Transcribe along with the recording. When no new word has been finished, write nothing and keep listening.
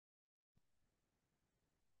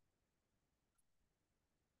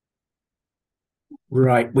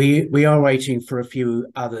Right, we are waiting for a few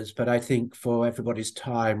others, but I think for everybody's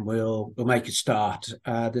time, we'll make a start.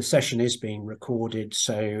 The session is being recorded,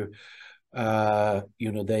 so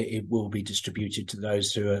it will be distributed to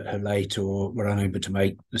those who are late or were unable to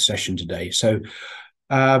make the session today.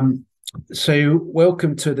 Um, so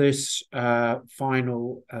welcome to this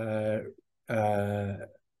final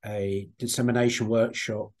a dissemination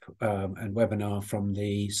workshop and webinar from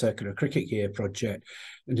the Circular Cricket Gear project.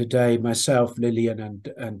 And today, myself, Lillian,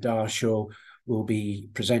 and Darshil will be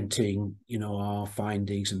presenting, our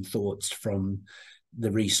findings and thoughts from the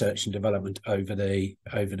research and development over the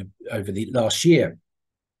last year.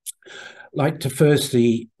 I'd like to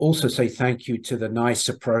firstly also say thank you to the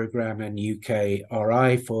NICER program and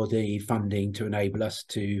UKRI for the funding to enable us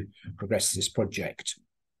to progress this project.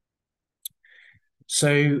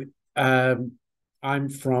 So I'm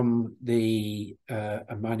from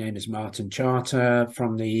my name is Martin Charter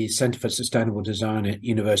from the Centre for Sustainable Design at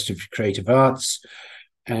University of Creative Arts.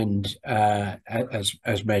 And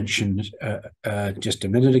as mentioned just a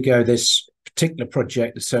minute ago, this particular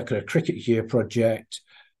project, the Circular Cricket Gear project,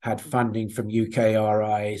 had funding from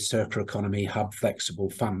UKRI Circular Economy Hub Flexible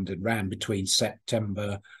Fund and ran between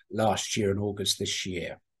September last year and August this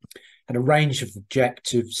year. Had a range of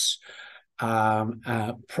objectives, and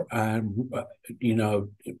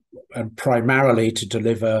primarily to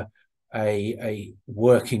deliver a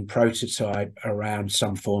working prototype around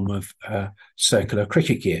some form of circular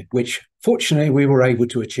cricket gear, which fortunately we were able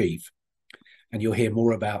to achieve. And you'll hear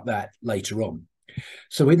more about that later on.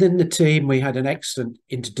 So within the team, we had an excellent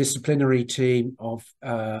interdisciplinary team of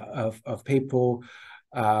people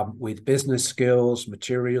with business skills,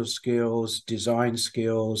 material skills, design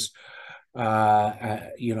skills,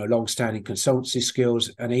 long-standing consultancy skills,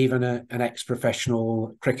 and even an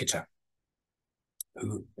ex-professional cricketer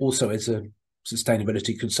who also is a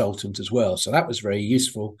sustainability consultant as well. So that was very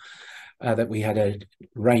useful that we had a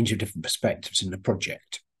range of different perspectives in the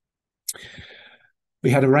project.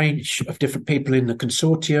 We had a range of different people in the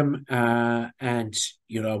consortium, and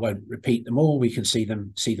I won't repeat them all. We can see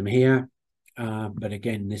them here. But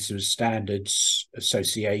again, this was standards,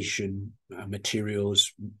 association,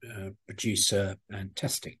 materials, producer, and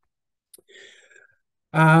testing.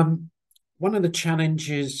 One of the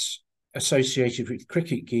challenges associated with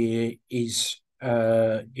cricket gear is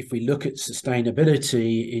if we look at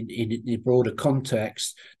sustainability in a broader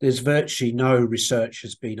context, there's virtually no research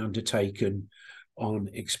has been undertaken on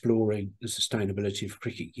exploring the sustainability of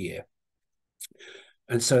cricket gear.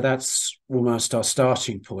 And so that's almost our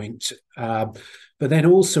starting point. But then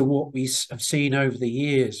also what we have seen over the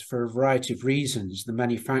years for a variety of reasons, the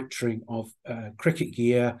manufacturing of cricket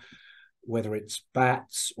gear, whether it's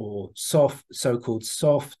bats or so-called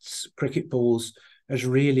softs, cricket balls, has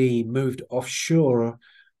really moved offshore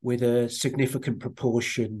with a significant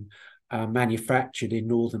proportion manufactured in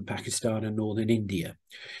northern Pakistan and northern India.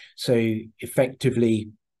 So effectively,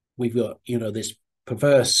 we've got, this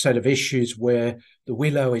perverse set of issues where the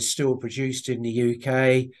willow is still produced in the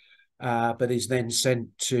UK, but is then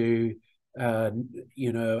sent to,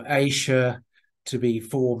 Asia to be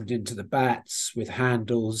formed into the bats with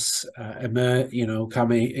handles,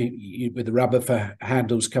 coming with the rubber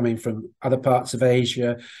handles coming from other parts of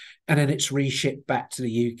Asia, and then it's reshipped back to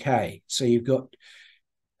the UK. So you've got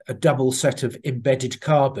a double set of embedded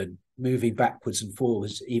carbon moving backwards and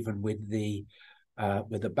forwards, even with the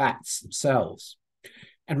bats themselves.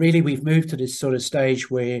 And really, we've moved to this sort of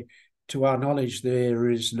stage where, to our knowledge, there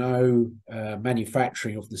is no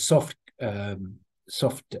manufacturing of the soft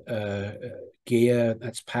gear,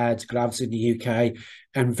 that's pads, gloves in the UK,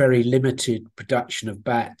 and very limited production of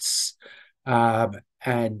bats,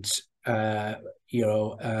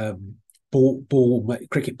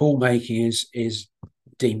 cricket ball making is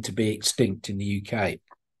deemed to be extinct in the UK.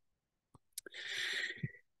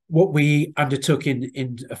 What we undertook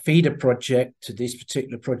in a feeder project to this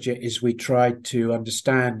particular project is we tried to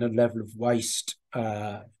understand the level of waste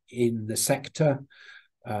in the sector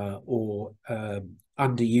or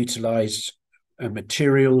underutilized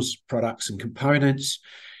materials, products and components.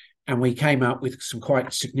 And we came up with some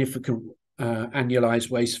quite significant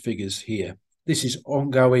annualized waste figures here. This is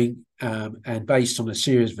ongoing and based on a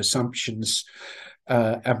series of assumptions.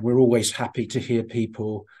 And we're always happy to hear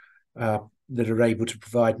people that are able to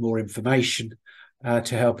provide more information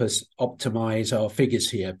to help us optimize our figures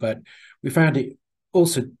here. But we found it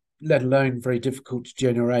also, let alone very difficult to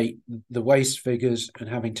generate the waste figures and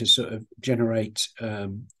having to sort of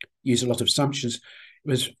use a lot of assumptions. It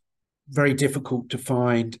was very difficult to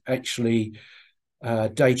find actually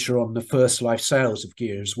data on the first life sales of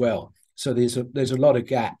gear as well. So there's a lot of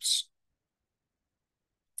gaps.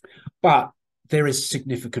 But there is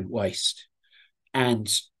significant waste,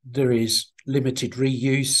 and there is limited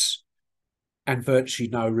reuse and virtually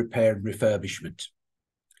no repair and refurbishment.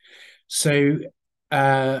 So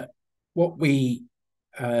what we've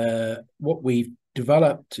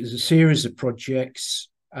developed is a series of projects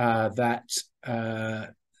that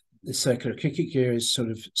the circular cricket gear is sort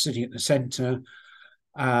of sitting at the centre,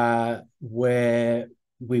 where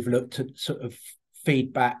we've looked at sort of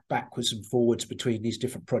feedback backwards and forwards between these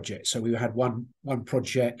different projects. So we had one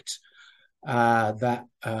project that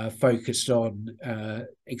focused on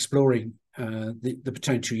exploring the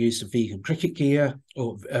potential use of vegan cricket gear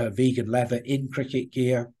or vegan leather in cricket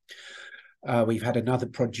gear. We've had another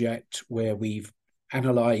project where we've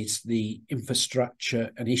analysed the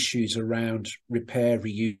infrastructure and issues around repair,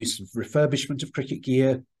 reuse, and refurbishment of cricket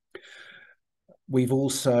gear. We've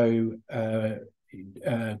also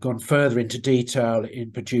gone further into detail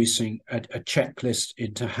in producing a checklist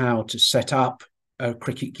into how to set up a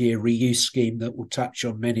cricket gear reuse scheme that will touch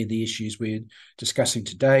on many of the issues we're discussing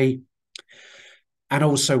today. And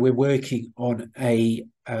also we're working on a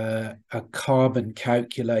carbon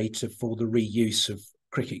calculator for the reuse of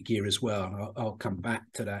cricket gear as well. And I'll come back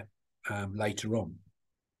to that later on.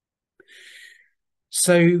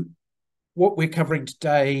 So what we're covering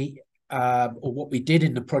today, or what we did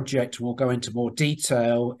in the project, and we'll go into more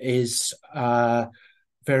detail, is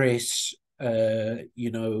various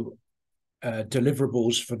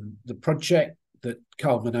deliverables from the project that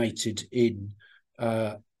culminated in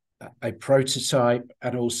a prototype,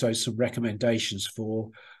 and also some recommendations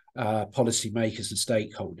for policymakers and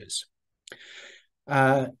stakeholders.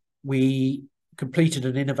 We completed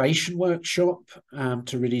an innovation workshop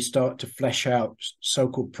to really start to flesh out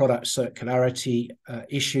so-called product circularity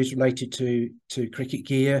issues related to cricket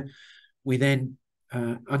gear. We then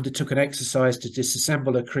undertook an exercise to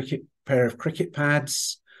disassemble a pair of cricket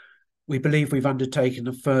pads. We believe we've undertaken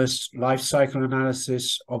the first life cycle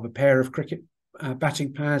analysis of a pair of cricket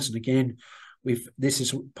batting pads. And again, this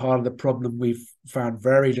is part of the problem. We've found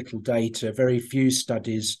very little data, very few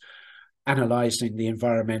studies analysing the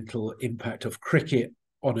environmental impact of cricket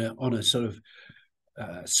on a sort of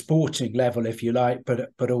sporting level, if you like,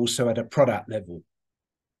 but also at a product level.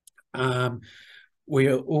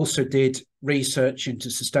 We also did research into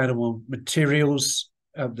sustainable materials,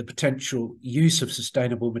 the potential use of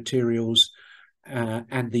sustainable materials,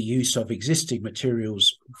 and the use of existing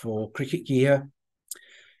materials for cricket gear.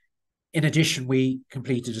 In addition, we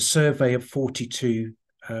completed a survey of 42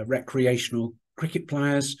 recreational cricket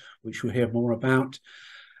players, which we'll hear more about.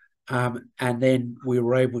 And then we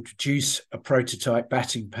were able to produce a prototype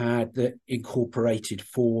batting pad that incorporated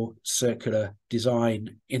 4 circular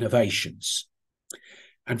design innovations.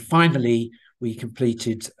 And finally, we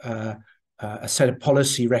completed a set of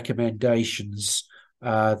policy recommendations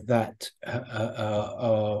that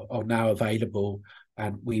are now available,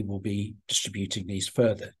 and we will be distributing these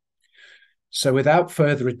further. So without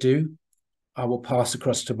further ado, I will pass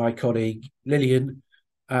across to my colleague Lillian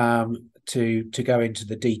to go into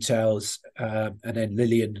the details, and then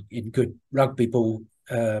Lillian, in good rugby ball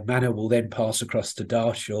manner, will then pass across to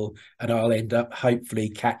Darshil, and I'll end up hopefully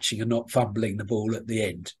catching and not fumbling the ball at the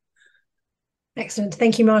end. Excellent.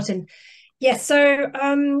 Thank you, Martin. Yes, so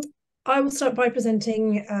I will start by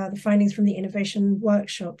presenting the findings from the innovation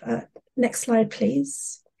workshop. Next slide,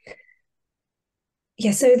 please.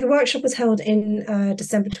 Yeah, so the workshop was held in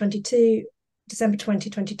December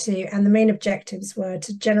 2022, and the main objectives were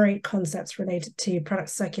to generate concepts related to product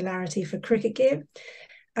circularity for cricket gear,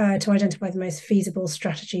 to identify the most feasible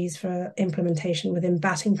strategies for implementation within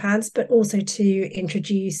batting pads, but also to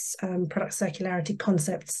introduce product circularity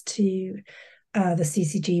concepts to the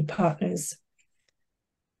CCG partners.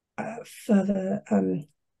 Further,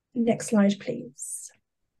 next slide, please.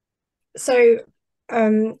 So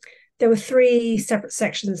there were 3 separate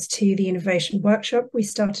sections to the innovation workshop. We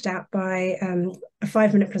started out by a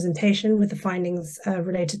 5-minute presentation with the findings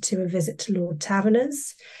related to a visit to Lord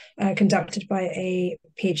Taverners, conducted by a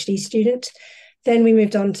PhD student. Then we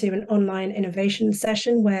moved on to an online innovation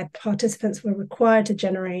session where participants were required to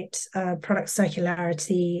generate product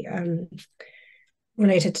circularity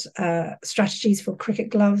related strategies for cricket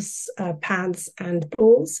gloves, pads, and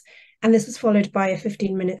balls. And this was followed by a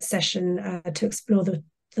 15-minute session to explore the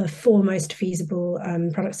 4 most feasible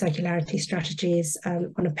product circularity strategies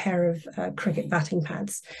on a pair of cricket batting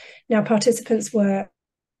pads. Now, participants'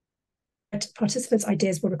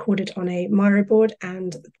 ideas were recorded on a Miro board,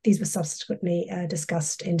 and these were subsequently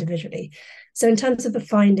discussed individually. So in terms of the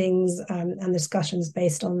findings and discussions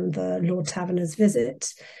based on the Lord Taverners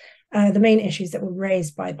visit, The main issues that were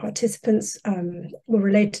raised by participants were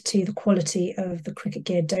related to the quality of the cricket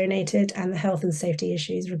gear donated and the health and safety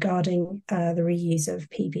issues regarding the reuse of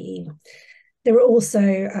PPE. There were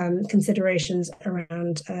also considerations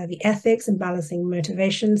around the ethics and balancing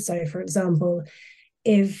motivation. So, for example,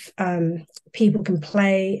 if people can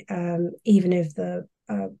play, even if the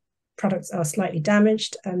products are slightly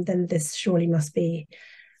damaged, then this surely must be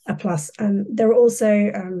a plus. There were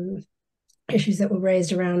also issues that were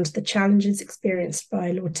raised around the challenges experienced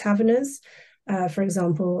by Lord Taverners. For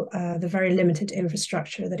example, the very limited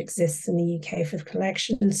infrastructure that exists in the UK for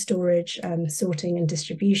collection, storage, sorting and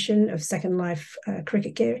distribution of Second Life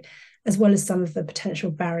cricket gear, as well as some of the potential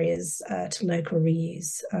barriers to local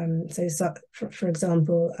reuse. For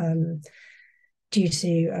example, due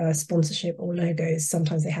to sponsorship or logos,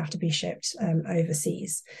 sometimes they have to be shipped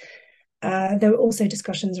overseas. There were also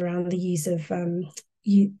discussions around the use of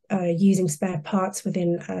using spare parts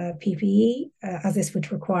within PPE, as this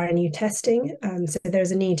would require new testing. So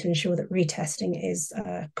there's a need to ensure that retesting is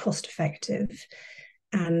cost effective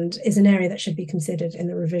and is an area that should be considered in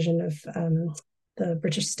the revision of the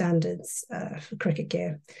British standards for cricket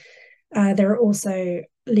gear. There are also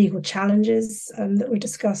legal challenges that were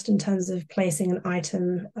discussed in terms of placing an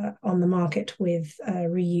item on the market with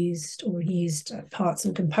reused or used parts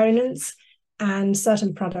and components, and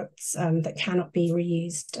certain products that cannot be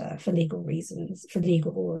reused for legal reasons, for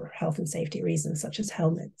legal or health and safety reasons, such as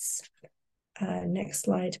helmets. Next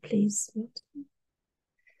slide, please.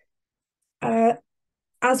 As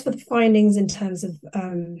for the findings in terms of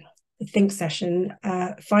the Think session,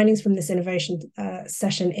 findings from this innovation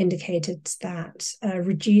session indicated that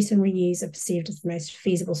reduce and reuse are perceived as the most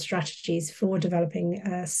feasible strategies for developing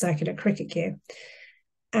circular cricket gear.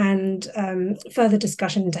 And further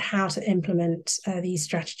discussion into how to implement these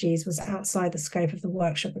strategies was outside the scope of the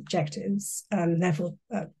workshop objectives. Therefore,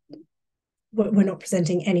 we're not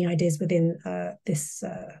presenting any ideas within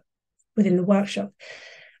within the workshop.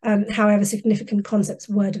 However, significant concepts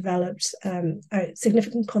were developed.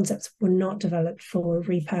 Significant concepts were not developed for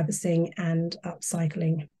repurposing and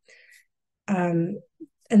upcycling.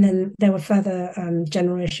 And then there were further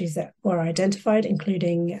general issues that were identified,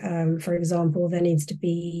 including, for example, there needs to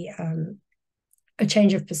be a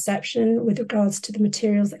change of perception with regards to the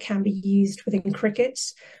materials that can be used within cricket,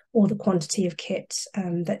 or the quantity of kit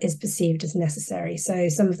that is perceived as necessary. So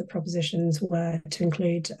some of the propositions were to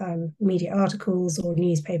include media articles or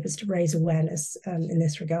newspapers to raise awareness in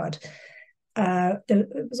this regard.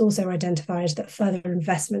 It was also identified that further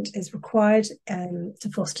investment is required to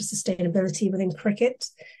foster sustainability within cricket.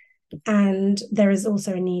 And there is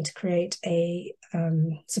also a need to create a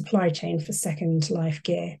supply chain for Second Life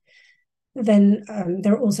gear. Then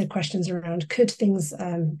there are also questions around, could things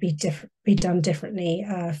be done differently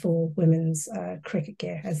for women's cricket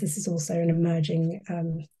gear, as this is also an emerging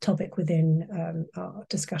topic within our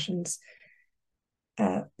discussions.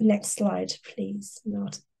 Next slide, please,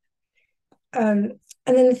 Nat.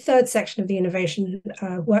 And then the third section of the innovation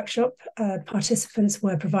workshop, participants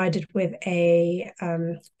were provided with a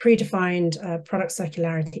predefined product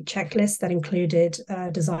circularity checklist that included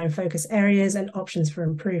design focus areas and options for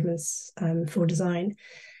improvements for design.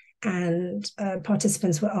 And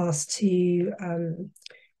participants were asked to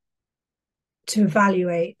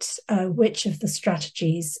evaluate which of the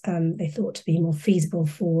strategies they thought to be more feasible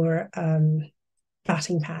for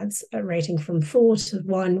batting pads, rating from 4 to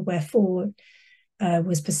 1, where 4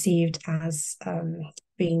 was perceived as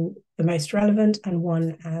being the most relevant and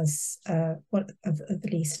 1 as one of the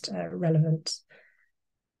least relevant.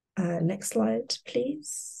 Next slide,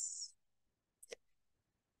 please.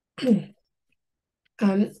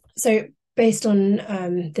 So based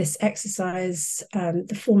on this exercise,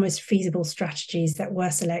 the 4 most feasible strategies that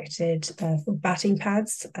were selected for batting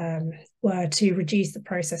pads were to reduce the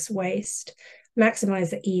process waste,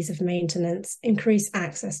 maximize the ease of maintenance, increase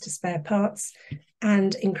access to spare parts,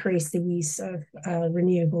 and increase the use of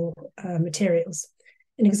renewable materials.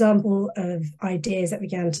 An example of ideas that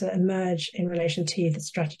began to emerge in relation to the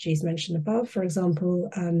strategies mentioned above, for example,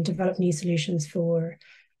 develop new solutions for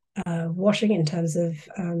washing in terms of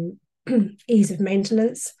ease of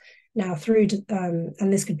maintenance. Now, through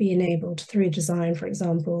and this could be enabled through design, for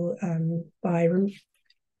example, by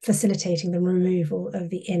facilitating the removal of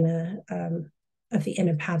the inner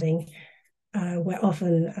padding, where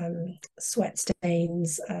often sweat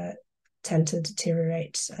stains tend to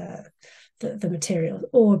deteriorate the material,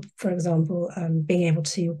 or, for example, being able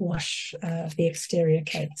to wash the exterior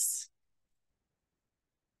case.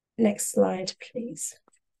 Next slide, please.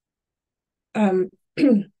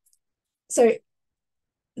 So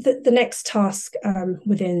the next task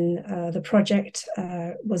within the project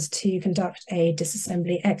was to conduct a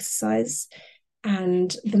disassembly exercise,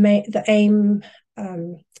 and the aim,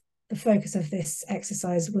 the focus of this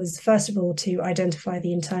exercise was, first of all, to identify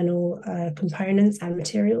the internal components and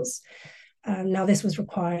materials. Now, this was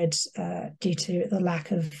required due to the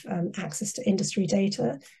lack of access to industry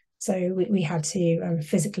data. So we had to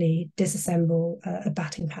physically disassemble a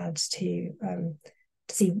batting pad to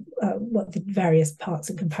see what the various parts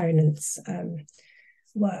and components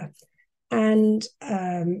were. And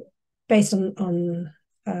based on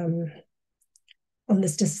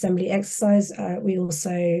this disassembly exercise, we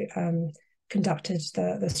also conducted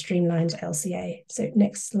the streamlined LCA. So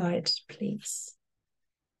next slide, please.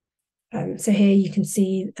 So here you can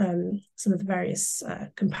see some of the various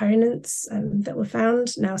components that were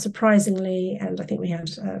found. Now, surprisingly, and I think we had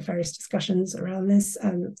various discussions around this,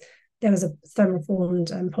 there was a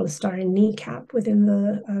thermoformed polystyrene kneecap within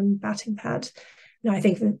the batting pad. Now, I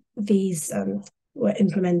think that these were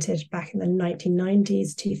implemented back in the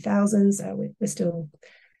 1990s, 2000s. We're still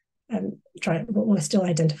we're still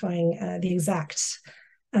identifying the exact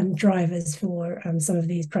drivers for some of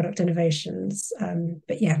these product innovations.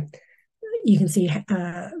 But yeah, you can see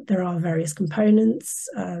there are various components,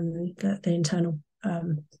 the internal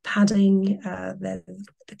padding,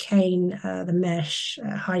 the cane, the mesh,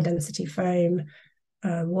 high density foam,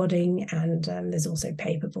 wadding, and there's also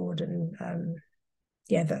paperboard and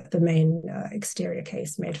yeah, the main exterior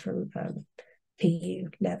case made from PU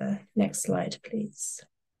leather. Next slide, please.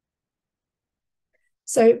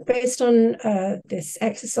 So based on this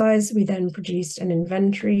exercise, we then produced an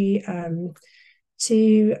inventory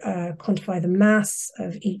to quantify the mass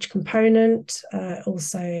of each component,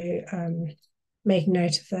 also making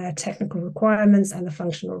note of their technical requirements and the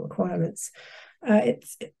functional requirements.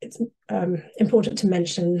 It's important to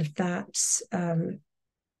mention that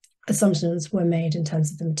assumptions were made in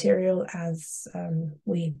terms of the material, as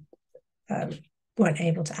we weren't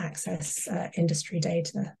able to access industry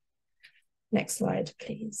data. Next slide,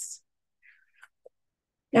 please.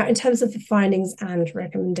 Now, in terms of the findings and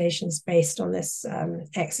recommendations based on this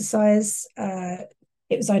exercise,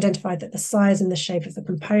 it was identified that the size and the shape of the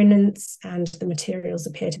components and the materials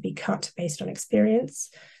appear to be cut based on experience.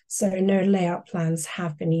 So no layout plans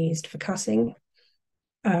have been used for cutting.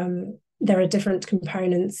 There are different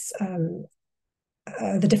components.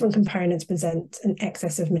 The different components present an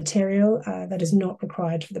excess of material that is not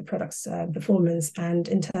required for the product's performance, and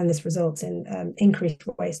in turn this results in increased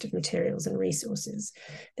waste of materials and resources.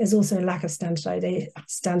 There's also a lack of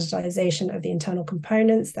standardization of the internal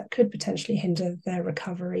components that could potentially hinder their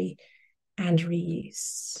recovery and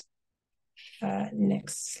reuse.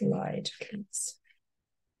 Next slide, please.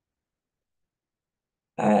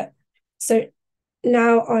 So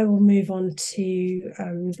now I will move on to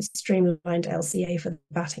the streamlined LCA for the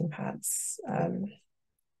batting pads.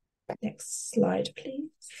 Next slide,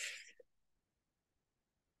 please.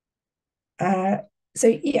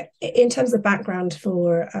 So yeah, in terms of background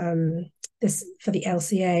for for the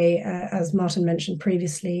LCA, as Martin mentioned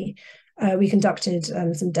previously, we conducted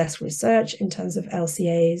some desk research in terms of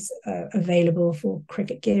LCAs available for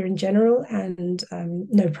cricket gear in general, and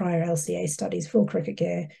no prior LCA studies for cricket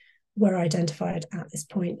gear were identified at this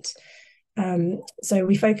point. So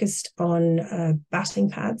we focused on batting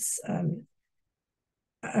pads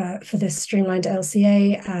for this streamlined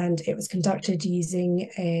LCA, and it was conducted using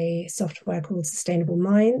a software called Sustainable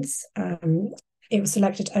Minds. It was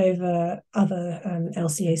selected over other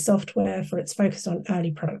LCA software for its focus on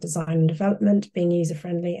early product design and development, being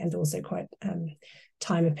user-friendly and also quite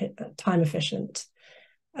time efficient.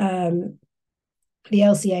 The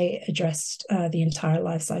LCA addressed the entire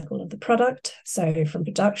life cycle of the product, so from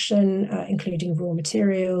production, including raw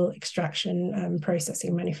material, extraction,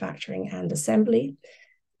 processing, manufacturing, and assembly.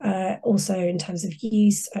 Also, in terms of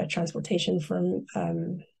use, transportation from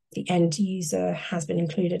the end user has been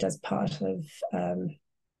included as part of the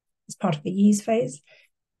use phase.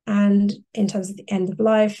 And in terms of the end of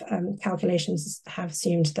life, calculations have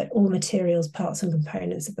assumed that all materials, parts, and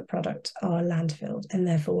components of the product are landfilled, and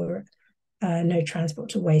therefore no transport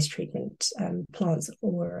to waste treatment plants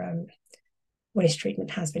or waste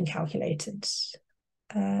treatment has been calculated.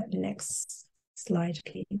 Next slide,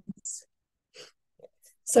 please.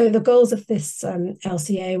 So the goals of this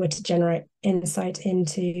LCA were to generate insight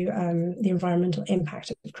into the environmental impact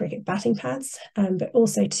of cricket batting pads, but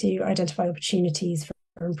also to identify opportunities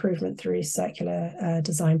for improvement through circular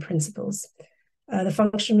design principles. The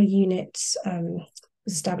functional unit was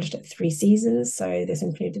was established at 3 seasons. So this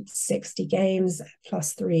included 60 games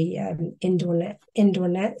plus 3 indoor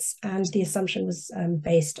nets, and the assumption was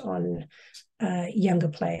based on younger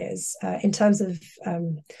players. In terms of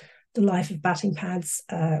the life of batting pads,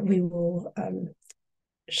 we will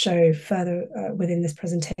show further within this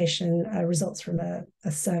presentation results from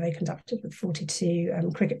a survey conducted with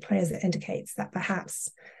 42 cricket players that indicates that perhaps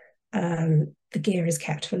the gear is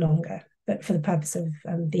kept for longer, but for the purpose of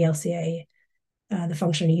the LCA, the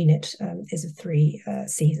functional unit is of 3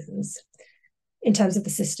 seasons. In terms of the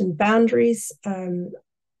system boundaries,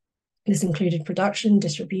 this included production,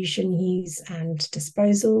 distribution, use, and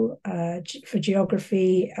disposal. For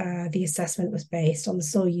geography, the assessment was based on the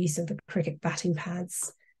sole use of the cricket batting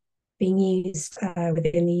pads being used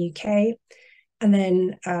within the UK. And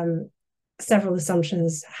then several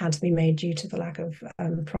assumptions had to be made due to the lack of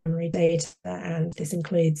primary data, and this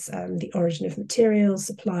includes the origin of materials,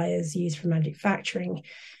 suppliers used for manufacturing,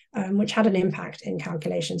 which had an impact in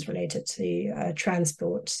calculations related to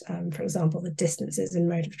transport, for example, the distances and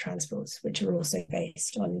mode of transports, which are also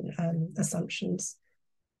based on assumptions.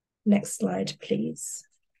 Next slide, please.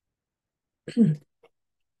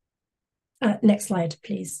 Next slide,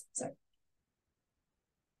 please. So,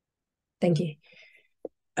 thank you.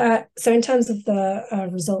 So in terms of the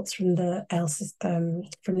results from the LCA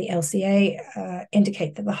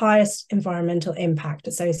indicate that the highest environmental impact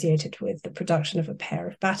associated with the production of a pair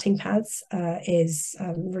of batting pads is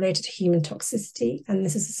related to human toxicity, and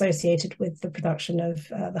this is associated with the production of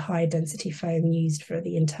the high density foam used for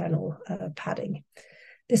the internal padding.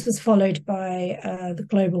 This was followed by the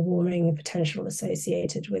global warming potential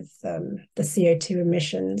associated with the CO2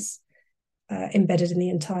 emissions embedded in the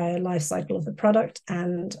entire life cycle of the product,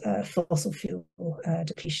 and fossil fuel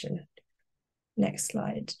depletion. Next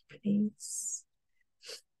slide, please.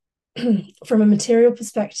 From a material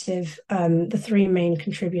perspective, the 3 main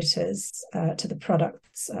contributors to the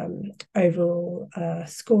product's overall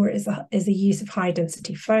score is the use of high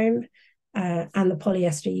density foam and the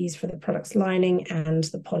polyester used for the product's lining and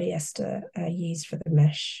the polyester used for the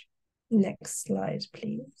mesh. Next slide,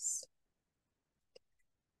 please.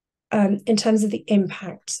 In terms of the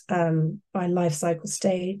impact by life cycle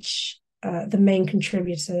stage, the main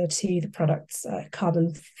contributor to the product's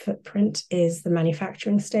carbon footprint is the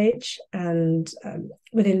manufacturing stage. And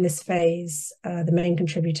within this phase, the main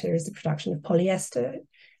contributor is the production of polyester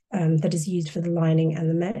that is used for the lining and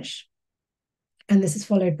the mesh. And this is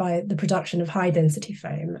followed by the production of high density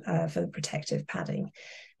foam for the protective padding.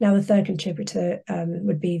 Now, the third contributor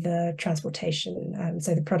would be the transportation.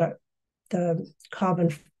 So the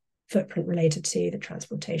carbon footprint related to the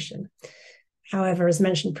transportation. However, as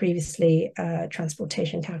mentioned previously,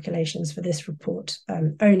 transportation calculations for this report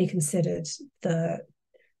only considered the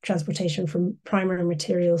transportation from primary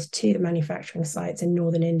materials to the manufacturing sites in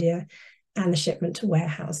northern India and the shipment to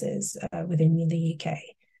warehouses within the UK.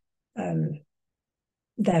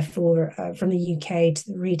 Therefore, from the UK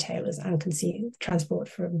to the retailers and transport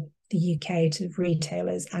from the UK to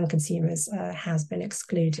retailers and consumers has been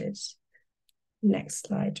excluded. Next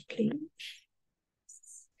slide, please.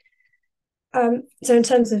 So in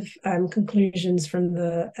terms of conclusions from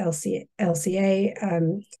the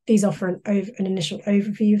LCA, these offer an initial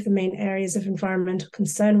overview of the main areas of environmental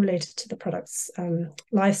concern related to the product's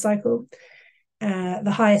life cycle.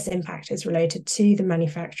 The highest impact is related to the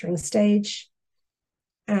manufacturing stage.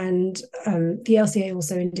 And the LCA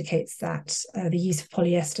also indicates that the use of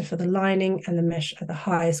polyester for the lining and the mesh are the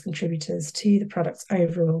highest contributors to the product's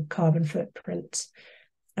overall carbon footprint.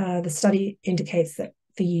 The study indicates that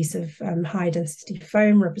the use of high density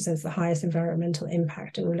foam represents the highest environmental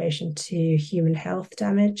impact in relation to human health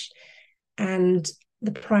damage. And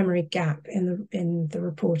the primary gap in the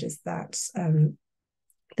report is that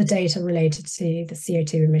the data related to the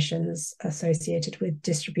CO2 emissions associated with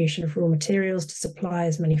distribution of raw materials to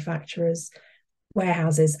suppliers, manufacturers,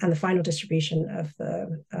 warehouses, and the final distribution of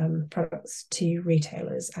the products to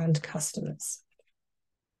retailers and customers.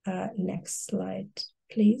 Next slide,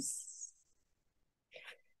 please.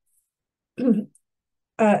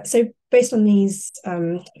 So based on these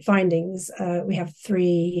findings, we have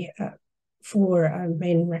four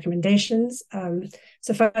main recommendations.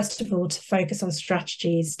 So first of all, to focus on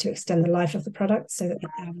strategies to extend the life of the product so that the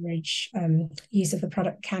average use of the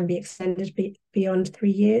product can be extended beyond 3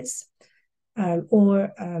 years,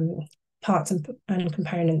 or parts and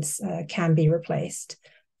components can be replaced.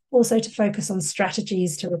 Also to focus on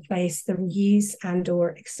strategies to replace the reuse and or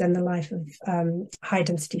extend the life of high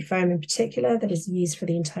density foam in particular that is used for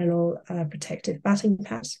the internal protective batting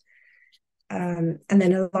pad. And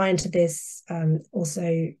then aligned to this,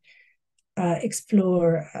 also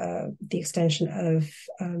explore the extension of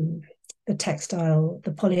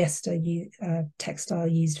the polyester textile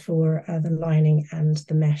used for the lining and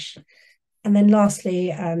the mesh. And then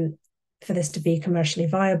lastly, for this to be commercially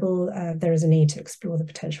viable, there is a need to explore the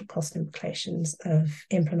potential cost implications of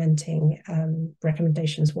implementing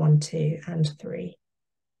recommendations 1, 2, and 3.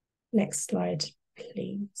 Next slide,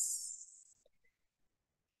 please.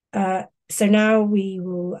 So now we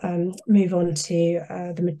will move on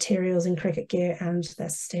to the materials in cricket gear and their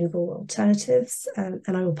sustainable alternatives. And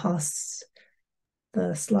I will pass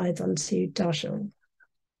the slides on to Darshil.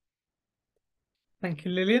 Thank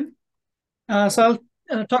you, Lillian. So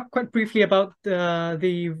I'll talk quite briefly about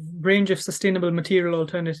the range of sustainable material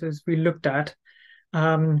alternatives we looked at,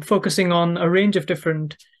 focusing on a range of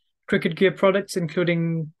different cricket gear products,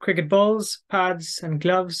 including cricket balls, pads, and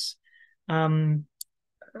gloves.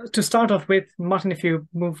 To start off with, Martin, if you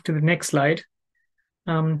move to the next slide,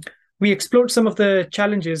 we explored some of the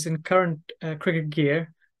challenges in current cricket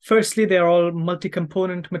gear. Firstly, they're all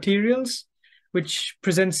multi-component materials, which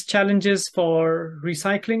presents challenges for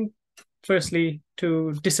recycling. Firstly,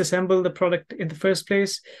 to disassemble the product in the first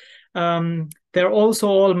place. They're also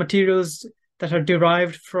all materials that are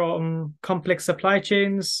derived from complex supply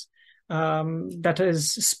chains that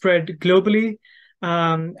is spread globally.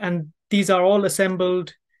 And these are all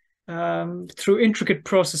assembled through intricate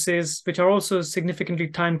processes, which are also significantly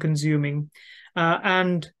time-consuming.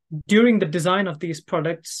 And during the design of these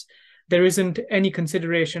products, there isn't any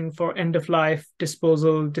consideration for end-of-life,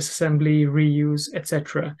 disposal, disassembly, reuse,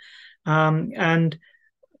 etc. And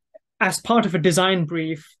as part of a design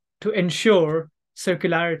brief, to ensure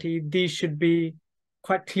circularity, these should be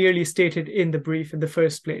quite clearly stated in the brief in the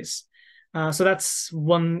first place. So that's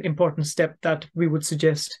one important step that we would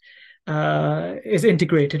suggest is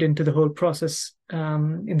integrated into the whole process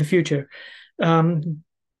in the future. The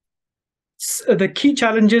key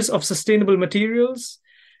challenges of sustainable materials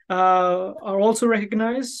are also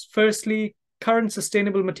recognized. Firstly, current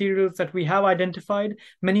sustainable materials that we have identified,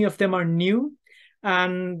 many of them are new,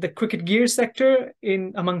 and the cricket gear sector,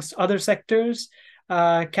 amongst other sectors,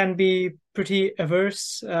 can be pretty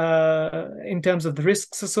averse in terms of the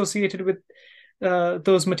risks associated with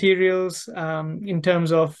those materials, in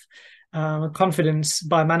terms of confidence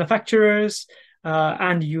by manufacturers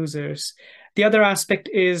and users. The other aspect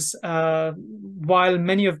is, while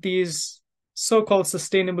many of these so-called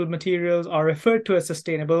sustainable materials are referred to as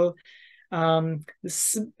sustainable,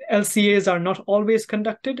 LCAs are not always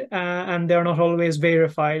conducted and they're not always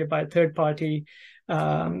verified by third-party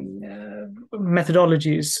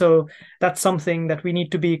methodologies. So that's something that we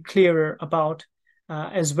need to be clearer about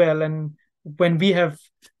as well. And when we have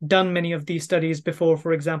done many of these studies before,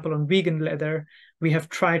 for example, on vegan leather, we have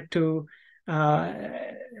tried to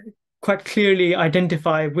quite clearly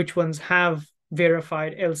identify which ones have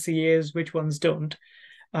verified LCAs, which ones don't.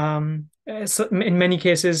 So in many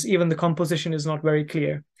cases, even the composition is not very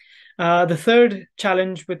clear. The third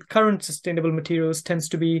challenge with current sustainable materials tends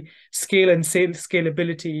to be scale and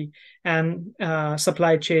scalability and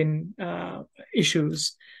supply chain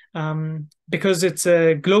issues. Because it's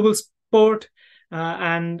a global sport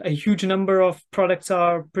and a huge number of products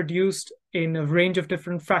are produced in a range of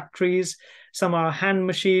different factories. Some are hand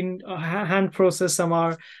processed, some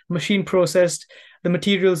are machine processed. The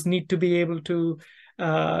materials need to be able to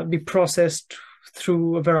be processed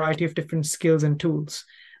through a variety of different skills and tools.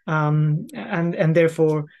 And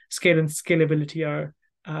therefore, scale and scalability are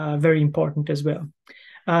very important as well.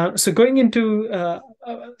 So going into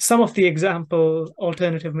some of the example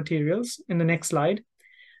alternative materials in the next slide.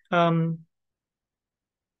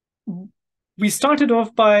 We started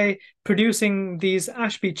off by producing these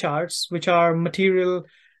Ashby charts, which are material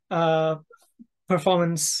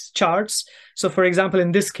performance charts. So for example,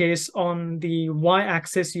 in this case, on the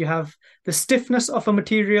y-axis, you have the stiffness of a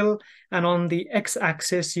material, and on the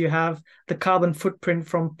x-axis, you have the carbon footprint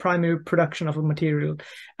from primary production of a material.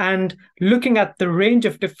 And looking at the range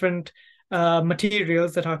of different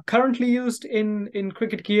materials that are currently used in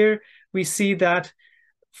cricket gear, we see that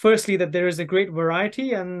firstly, that there is a great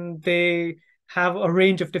variety and they have a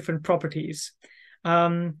range of different properties.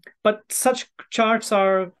 But such charts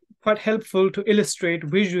are quite helpful to illustrate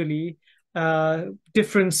visually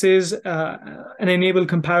differences and enable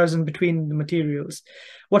comparison between the materials.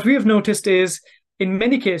 What we have noticed is, in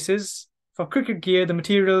many cases, for cricket gear, the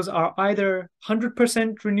materials are either 100%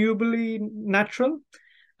 renewably natural,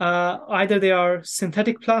 either they are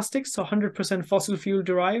synthetic plastics, so 100% fossil fuel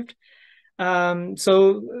derived.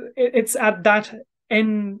 So it's at that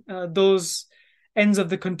end, those ends of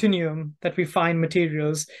the continuum that we find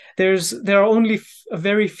materials. There are only a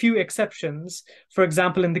very few exceptions. For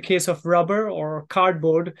example, in the case of rubber or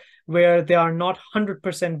cardboard, where they are not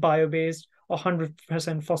 100% bio-based or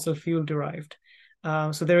 100% fossil fuel derived.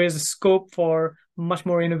 So there is a scope for much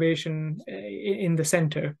more innovation in the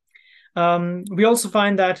center. We also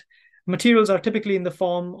find that materials are typically in the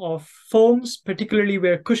form of foams, particularly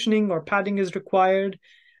where cushioning or padding is required,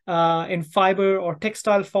 in fiber or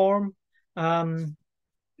textile form,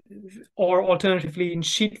 or alternatively in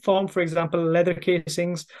sheet form, for example, leather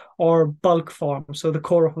casings, or bulk form, so the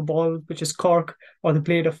core of a ball, which is cork, or the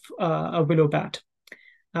blade of a willow bat.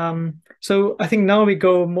 So I think now we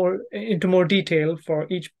go into more detail for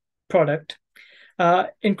each product.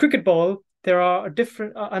 In cricket ball, there are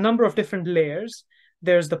a number of different layers.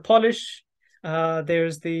 There's the polish,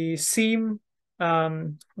 there's the seam,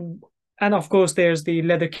 and of course there's the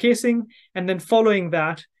leather casing. And then following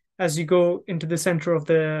that, as you go into the center of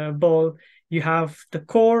the ball, you have the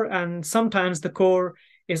core, and sometimes the core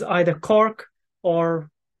is either cork or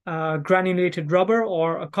granulated rubber,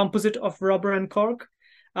 or a composite of rubber and cork.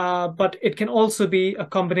 But it can also be a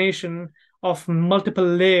combination of multiple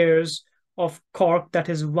layers of cork that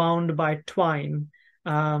is wound by twine.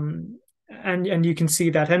 And you can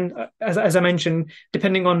see that. And as I mentioned,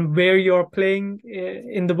 depending on where you're playing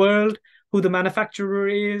in the world, who the manufacturer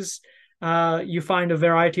is, you find a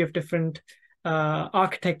variety of different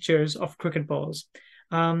architectures of cricket balls.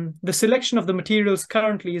 The selection of the materials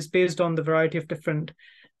currently is based on the variety of different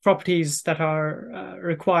properties that are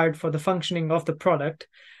required for the functioning of the product.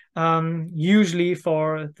 Usually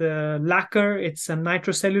for the lacquer, it's a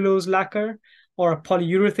nitrocellulose lacquer or a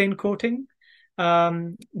polyurethane coating.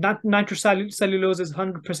 That nitrocellulose is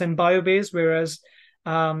 100% bio-based, whereas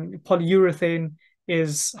polyurethane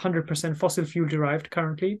is 100% fossil fuel derived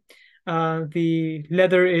currently. The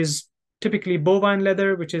leather is typically bovine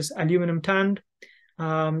leather, which is aluminum tanned,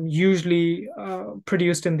 usually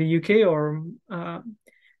produced in the UK, or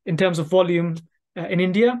in terms of volume in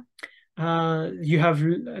India. You have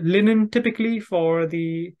linen typically for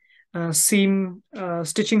the seam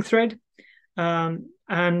stitching thread.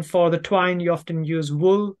 And for the twine, you often use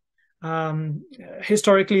wool.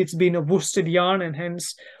 Historically, it's been a worsted yarn, and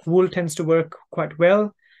hence wool tends to work quite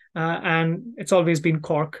well. And it's always been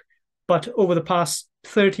cork. But over the past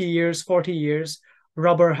 30 years, 40 years,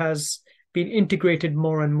 rubber has been integrated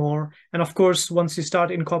more and more. And of course, once you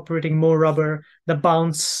start incorporating more rubber, the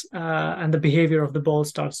bounce and the behavior of the ball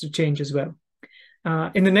starts to change as well.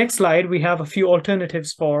 In the next slide, we have a few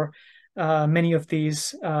alternatives for many of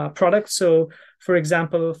these products. So, for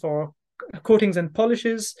example, for coatings and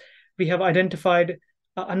polishes, we have identified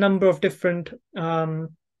a number of different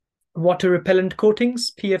water repellent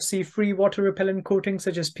coatings, PFC-free water repellent coatings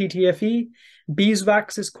such as PTFE.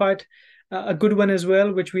 Beeswax is quite a good one as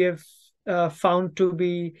well, which we have found to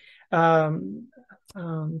be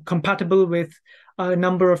compatible with a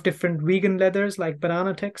number of different vegan leathers like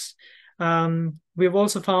Bananatex. We've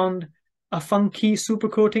also found a funky super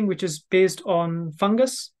coating, which is based on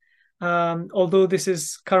fungus, although this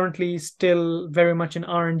is currently still very much in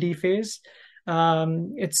R&D phase.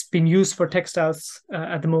 It's been used for textiles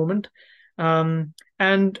at the moment.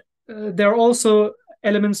 And there are also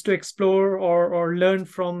elements to explore or learn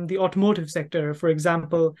from the automotive sector, for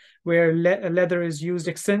example, where leather is used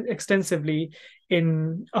extensively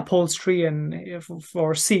in upholstery and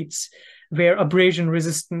for seats, where abrasion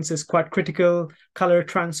resistance is quite critical. Color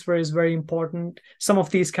transfer is very important. Some of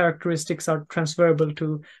these characteristics are transferable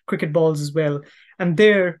to cricket balls as well. And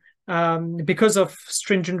there, because of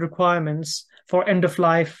stringent requirements for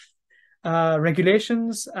end-of-life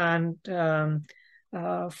regulations and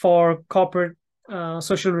for corporate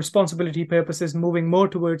social responsibility purposes, moving more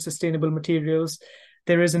towards sustainable materials,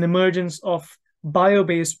 there is an emergence of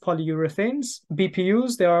bio-based polyurethanes,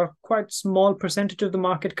 BPUs. They are quite small percentage of the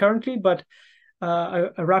market currently, but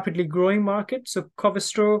a rapidly growing market. So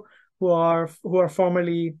Covestro, who are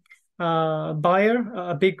formerly Bayer,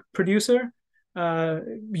 a big producer,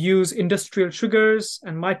 use industrial sugars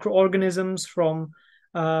and microorganisms from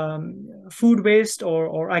food waste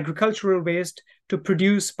or agricultural waste to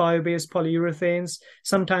produce bio-based polyurethanes.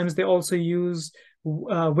 Sometimes they also use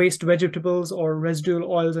waste vegetables or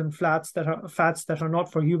residual oils and fats that are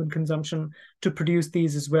not for human consumption to produce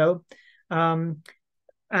these as well. And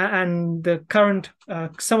the current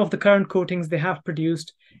some of the current coatings they have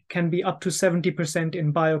produced can be up to 70%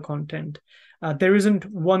 in bio content. There isn't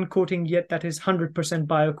one coating yet that is 100%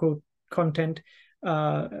 bio content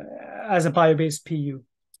as a bio-based PU.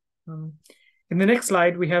 In the next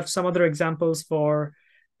slide, we have some other examples for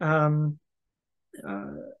the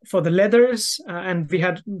leathers, and we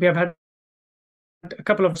have had a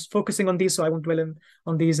couple of focusing on these, so I won't dwell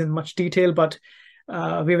on these in much detail, but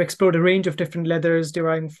we've explored a range of different leathers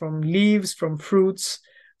deriving from leaves, from fruits,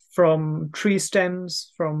 from tree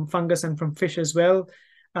stems, from fungus, and from fish as well.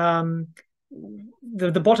 The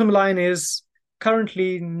bottom line is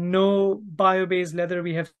currently no bio-based leather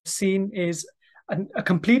we have seen is a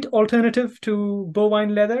complete alternative to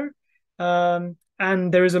bovine leather.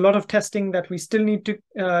 And there is a lot of testing that we still need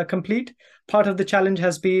to complete. Part of the challenge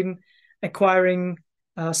has been acquiring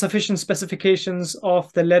sufficient specifications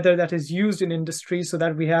of the leather that is used in industry so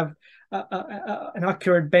that we have an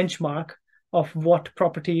accurate benchmark of what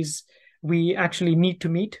properties we actually need to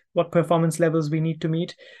meet, what performance levels we need to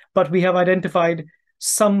meet. But we have identified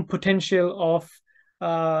some potential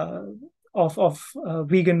of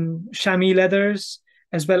vegan chamois leathers,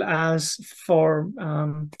 as well as for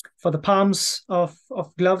the palms of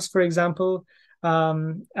gloves, for example,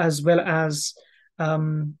 as well as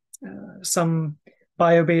some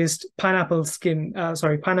bio-based pineapple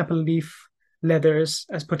leaf leathers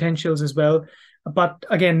as potentials as well. But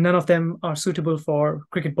again, none of them are suitable for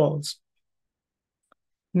cricket balls.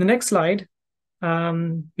 In the next slide,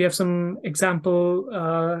 we have some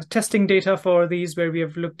example testing data for these, where we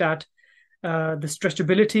have looked at the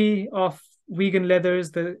stretchability of vegan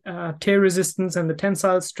leathers, the tear resistance and the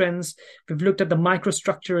tensile strengths. We've looked at the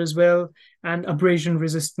microstructure as well, and abrasion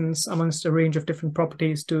resistance, amongst a range of different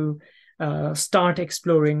properties to start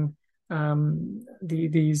exploring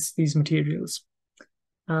these materials.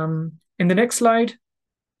 In the next slide,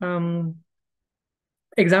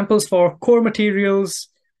 examples for core materials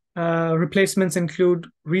replacements include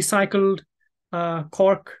recycled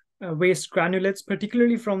cork waste granulates,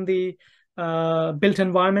 particularly from the built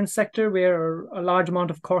environment sector, where a large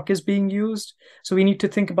amount of cork is being used. So we need to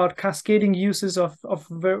think about cascading uses of a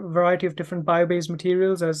variety of different bio-based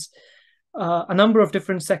materials as a number of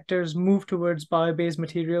different sectors move towards bio-based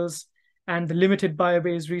materials, and the limited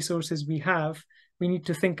bio-based resources we have, we need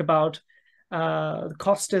to think about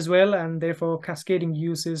cost as well, and therefore cascading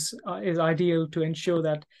use is ideal to ensure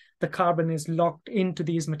that the carbon is locked into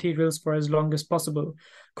these materials for as long as possible.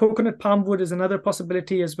 Coconut palm wood is another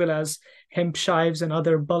possibility, as well as hemp chives and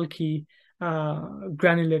other bulky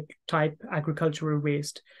granulate type agricultural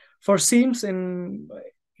waste. For seams,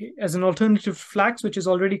 as an alternative to flax, which is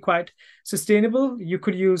already quite sustainable, you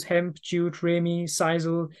could use hemp, jute, ramie,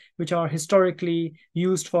 sisal, which are historically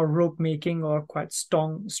used for rope making or quite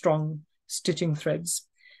strong stitching threads.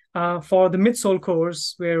 For the midsole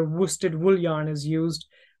cores, where worsted wool yarn is used,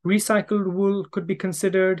 recycled wool could be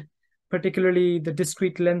considered. Particularly, the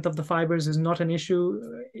discrete length of the fibers is not an issue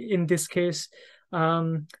in this case.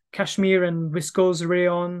 Cashmere and viscose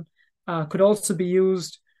rayon could also be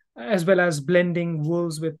used, as well as blending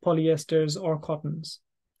wools with polyesters or cottons.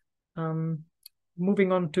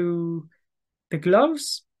 Moving on to the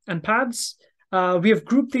gloves and pads, we have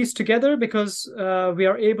grouped these together because we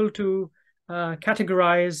are able to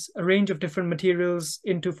categorize a range of different materials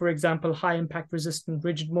into, for example, high impact resistant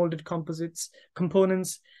rigid molded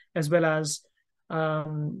components, as well as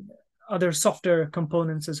other softer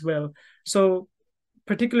components as well. So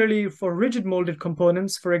particularly for rigid molded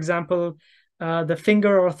components, for example, the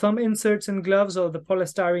finger or thumb inserts in gloves, or the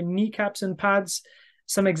polystyrene kneecaps and pads.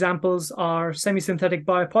 Some examples are semi-synthetic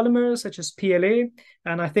biopolymers such as PLA,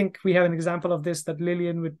 and I think we have an example of this that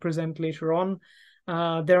Lillian would present later on.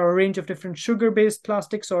 There are a range of different sugar-based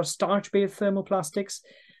plastics or starch-based thermoplastics,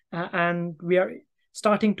 and we are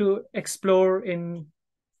starting to explore in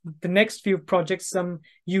the next few projects some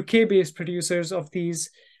UK-based producers of these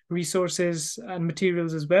resources and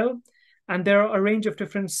materials as well. And there are a range of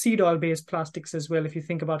different seed oil-based plastics as well. If you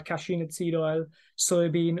think about cashew nut seed oil,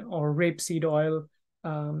 soybean or rapeseed oil,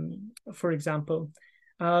 for example.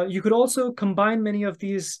 You could also combine many of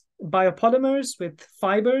these biopolymers with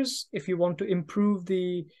fibers if you want to improve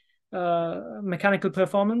the mechanical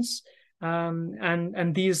performance.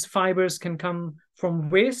 And these fibers can come from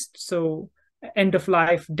waste, so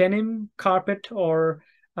end-of-life denim, carpet, or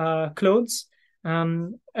clothes,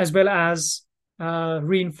 as well as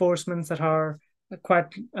reinforcements that are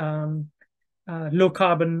quite low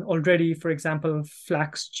carbon already, for example,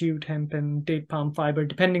 flax, jute, hemp, and date palm fiber,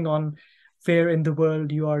 depending on where in the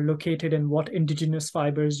world you are located and what indigenous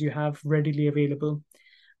fibers you have readily available.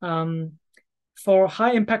 For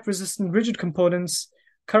high impact resistant rigid components,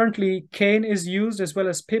 currently cane is used, as well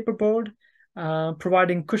as paperboard,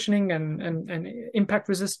 providing cushioning and impact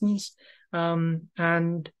resistance.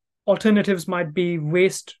 And alternatives might be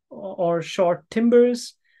waste or short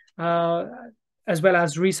timbers, as well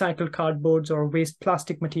as recycled cardboards or waste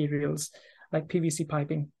plastic materials like PVC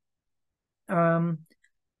piping.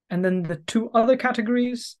 And then the two other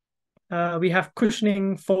categories We have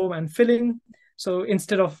cushioning, foam, and filling. So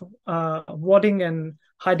instead of wadding and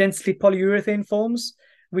high-density polyurethane foams,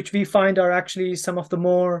 which we find are actually some of the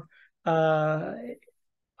more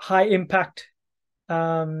high-impact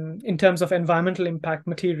in terms of environmental impact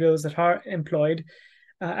materials that are employed,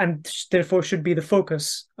 and therefore should be the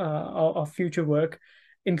focus of future work,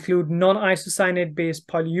 include non-isocyanate-based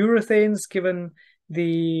polyurethanes, given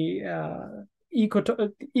the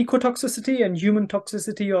ecotoxicity and human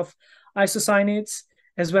toxicity of isocyanates,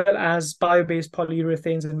 as well as bio-based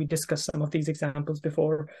polyurethanes, and we discussed some of these examples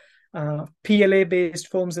before, PLA-based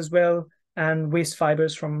foams as well, and waste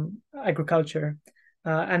fibers from agriculture.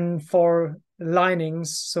 And for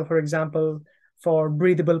linings, so for example, for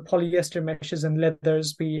breathable polyester meshes and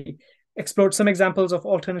leathers, we explored some examples of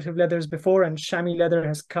alternative leathers before, and chamois leather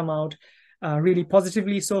has come out really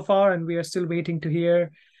positively so far, and we are still waiting to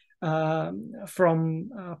hear from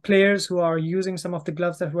players who are using some of the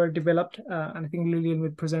gloves that were developed, and I think Lillian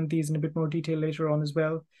will present these in a bit more detail later on as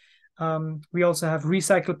well. We also have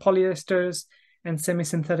recycled polyesters and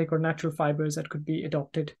semi-synthetic or natural fibers that could be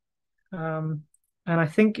adopted. And I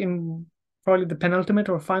think in probably the penultimate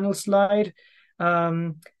or final slide,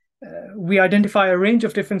 we identify a range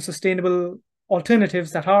of different sustainable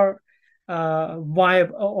alternatives that are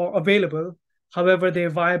viable or available. However, their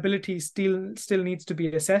viability still needs to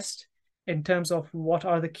be assessed in terms of what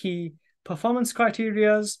are the key performance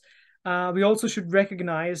criteria. We also should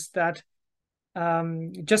recognize that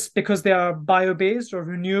just because they are bio-based or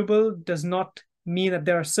renewable does not mean that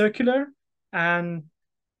they are circular, and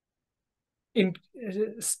in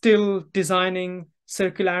still designing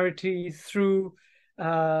circularity through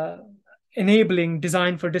enabling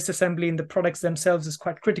design for disassembly in the products themselves is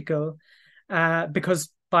quite critical, because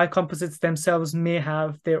biocomposites themselves may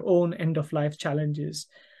have their own end-of-life challenges.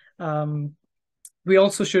 We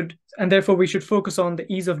also should, and therefore we should focus on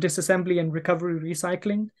the ease of disassembly and recovery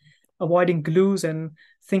recycling, avoiding glues and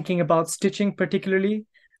thinking about stitching particularly.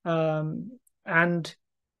 And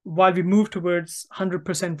while we move towards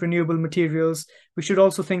 100% renewable materials, we should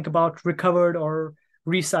also think about recovered or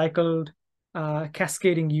recycled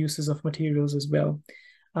cascading uses of materials as well.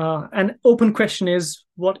 An open question is,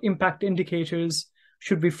 what impact indicators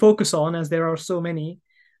should we focus on, as there are so many?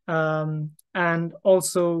 And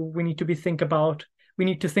also we need to think about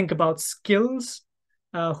skills,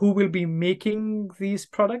 who will be making these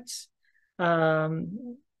products,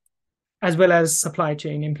 as well as supply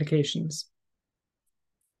chain implications.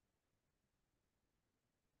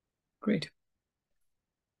 Great.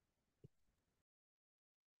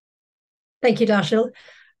 Thank you, Darshil.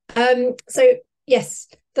 So yes,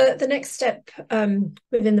 the next step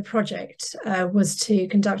within the project was to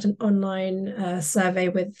conduct an online survey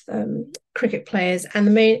with cricket players, and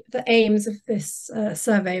the aims of this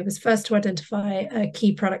survey was first to identify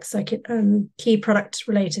key product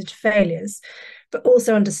related failures, but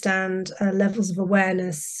also understand levels of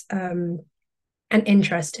awareness and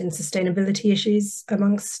interest in sustainability issues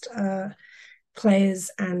amongst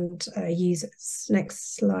players and users.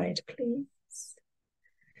 Next slide, please.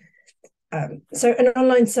 So an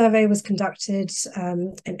online survey was conducted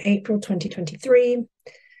in April 2023.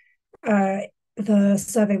 The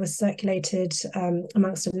survey was circulated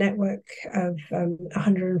amongst a network of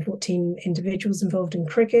 114 individuals involved in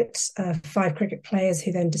cricket, 5 cricket players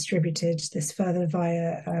who then distributed this further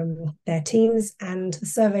via their teams, and the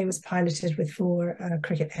survey was piloted with 4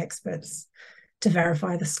 cricket experts to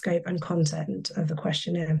verify the scope and content of the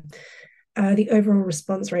questionnaire. The overall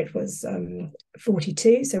response rate was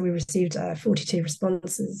 42, so we received 42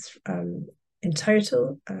 responses in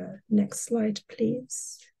total. Next slide,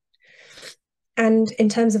 please. And in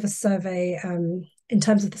terms of a survey, in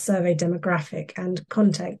terms of the survey demographic and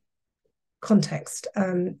context,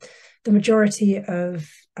 the majority of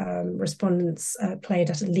respondents played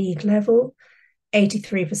at a league level.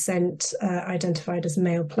 83% identified as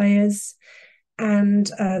male players, and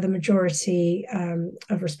the majority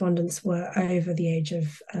of respondents were over the age of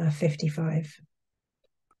 55.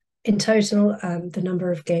 In total, the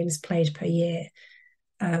number of games played per year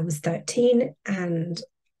was 13, and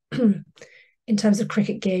in terms of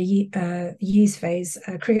cricket gear use phase,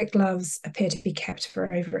 cricket gloves appear to be kept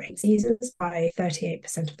for over 8 seasons by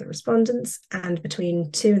 38% of the respondents, and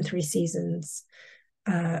between 2 and 3 seasons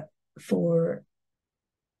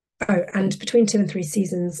between 2 and 3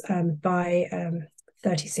 seasons by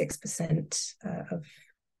 36% of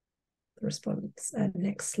the respondents.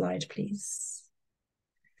 Next slide, please.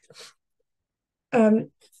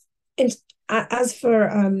 As for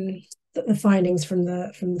the findings from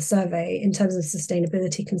the survey, in terms of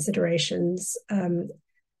sustainability considerations,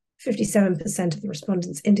 57% of the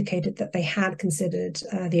respondents indicated that they had considered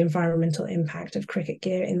the environmental impact of cricket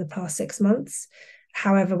gear in the past 6 months.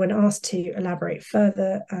 However, when asked to elaborate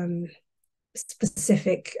further,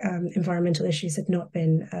 specific environmental issues had not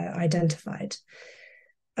been identified.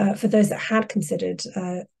 For those that had considered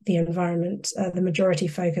the environment, the majority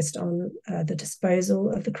focused on the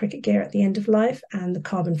disposal of the cricket gear at the end of life and the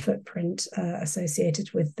carbon footprint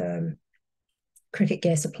associated with the cricket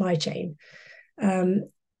gear supply chain.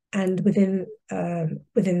 And within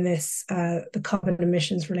this, the carbon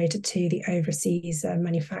emissions related to the overseas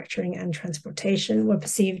manufacturing and transportation were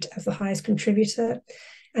perceived as the highest contributor.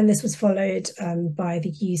 And this was followed by the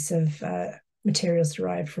use of materials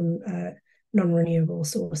derived from non-renewable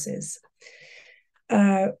sources.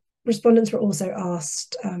 Respondents were also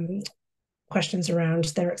asked questions around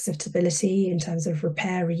their acceptability in terms of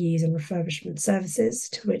repair, reuse, and refurbishment services,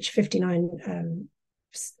 to which 59,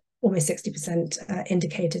 almost 60%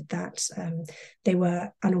 indicated that they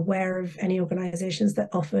were unaware of any organisations that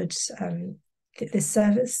offered this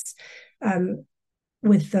service.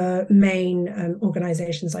 With the main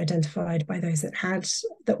organisations identified by those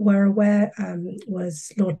that were aware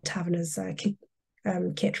was Lord Taverner's kit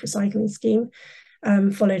recycling scheme,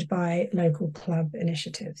 followed by local club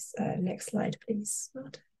initiatives. Next slide, please.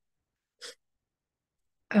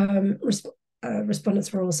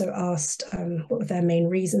 Respondents were also asked what were their main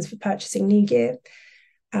reasons for purchasing new gear.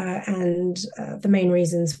 And the main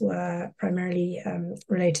reasons were primarily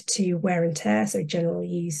related to wear and tear, so general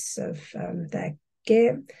use of their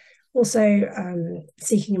gear. Also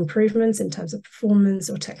seeking improvements in terms of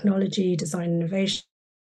performance or technology, design innovation,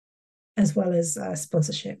 as well as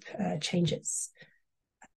sponsorship changes.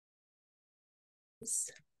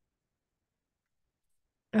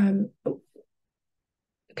 Could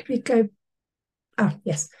we go? Oh,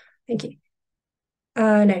 yes, thank you.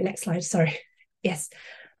 No, next slide, sorry. Yes.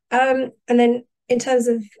 And then in terms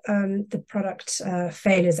of the product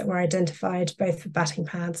failures that were identified, both for batting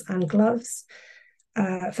pads and gloves,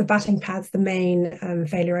 for batting pads, the main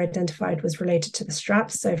failure identified was related to the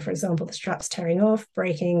straps. So, for example, the straps tearing off,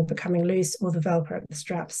 breaking, becoming loose, or the Velcro of the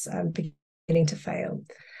straps beginning to fail.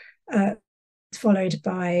 Followed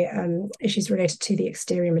by issues related to the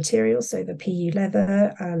exterior material, so the PU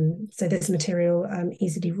leather. So this material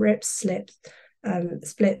easily rips,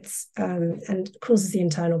 splits, and causes the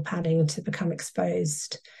internal padding to become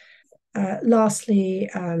exposed. Lastly,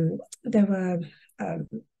 there were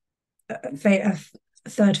a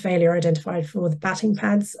third failure identified for the batting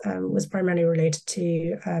pads was primarily related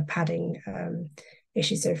to padding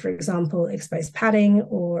issues. So, for example, exposed padding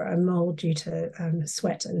or a mold due to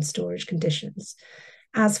sweat and storage conditions.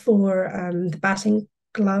 As for the batting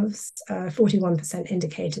gloves, 41%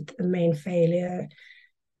 indicated that the main failure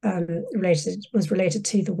was related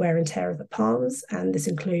to the wear and tear of the palms, and this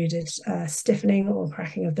included stiffening or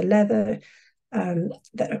cracking of the leather.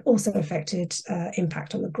 That also affected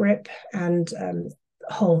impact on the grip and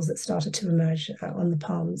holes that started to emerge on the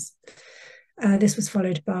palms. This was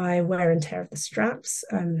followed by wear and tear of the straps.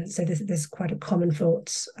 So this is quite a common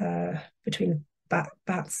fault between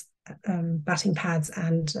batting pads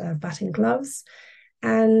and batting gloves.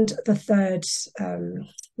 And the third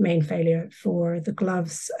main failure for the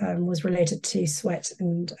gloves was related to sweat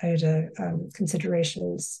and odour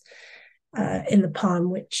considerations in the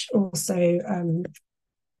palm, which also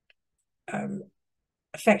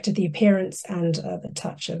affected the appearance and the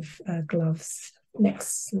touch of gloves.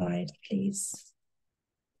 Next slide, please.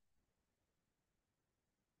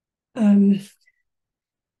 And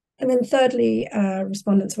then thirdly,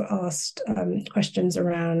 respondents were asked questions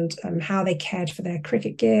around how they cared for their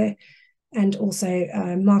cricket gear, and also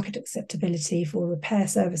market acceptability for repair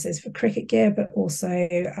services for cricket gear, but also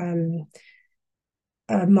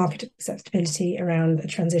market acceptability around a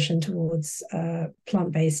transition towards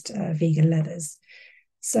plant-based vegan leathers.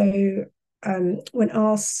 So when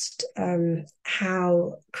asked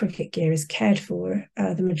how cricket gear is cared for,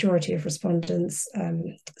 the majority of respondents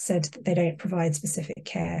said that they don't provide specific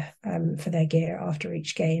care for their gear after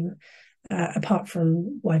each game, apart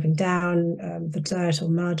from wiping down the dirt or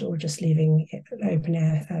mud, or just leaving it open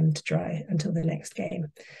air to dry until the next game.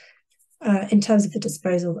 In terms of the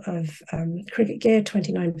disposal of cricket gear,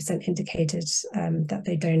 29% indicated that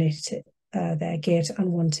they donated their gear to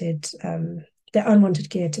unwanted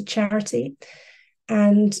gear to charity,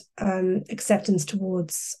 and acceptance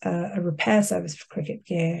towards a repair service for cricket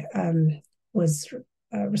gear was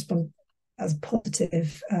responded as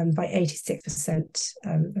positive by 86%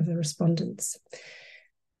 of the respondents.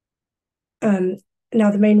 Now,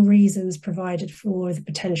 the main reasons provided for the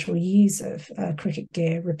potential use of cricket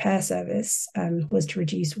gear repair service was to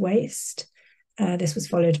reduce waste, This was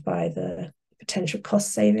followed by the potential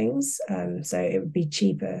cost savings. So it would be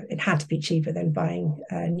cheaper, it had to be cheaper than buying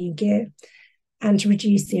new gear, and to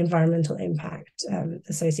reduce the environmental impact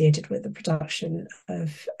associated with the production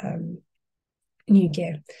of new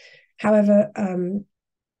gear. However,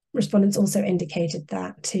 respondents also indicated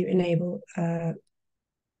that to enable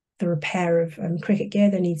the repair of cricket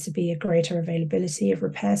gear, there needs to be a greater availability of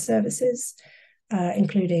repair services,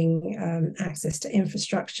 including access to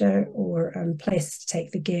infrastructure or places to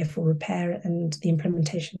take the gear for repair, and the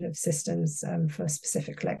implementation of systems for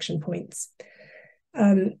specific collection points.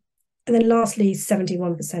 And then lastly,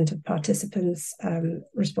 71% of participants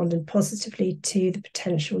responded positively to the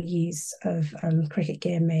potential use of cricket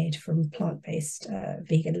gear made from plant-based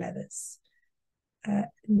vegan leathers.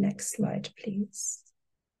 Next slide, please.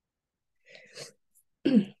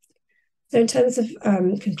 So in terms of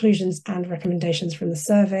conclusions and recommendations from the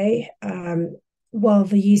survey, while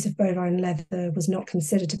the use of bovine leather was not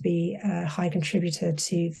considered to be a high contributor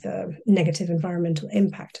to the negative environmental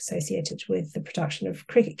impact associated with the production of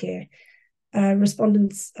cricket gear,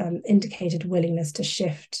 respondents indicated willingness to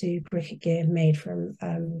shift to cricket gear made from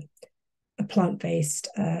a plant-based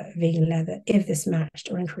vegan leather if this matched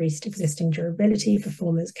or increased existing durability,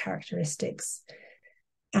 performance characteristics,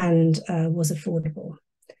 and was affordable.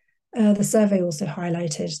 The survey also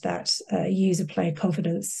highlighted that user player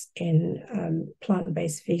confidence in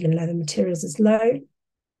plant-based vegan leather materials is low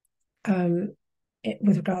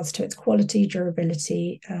with regards to its quality,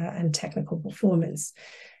 durability, and technical performance.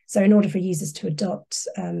 So in order for users to adopt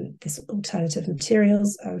this alternative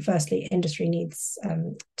materials, firstly, industry needs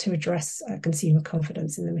to address consumer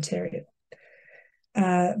confidence in the material.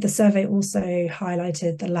 The survey also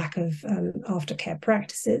highlighted the lack of aftercare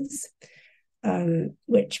practices,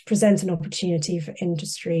 which present an opportunity for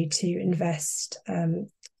industry to invest in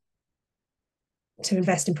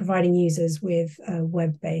providing users with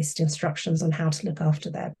web-based instructions on how to look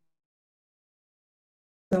after their.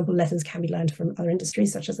 For example, lessons can be learned from other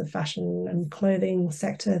industries, such as the fashion and clothing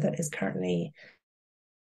sector that is currently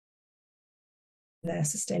their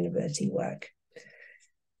sustainability work.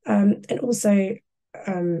 And also,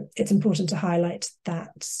 it's important to highlight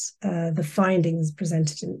that the findings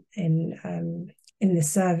presented in this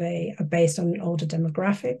survey are based on an older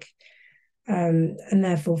demographic, and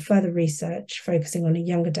therefore further research focusing on a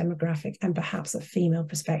younger demographic and perhaps a female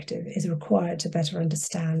perspective is required to better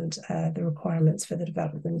understand the requirements for the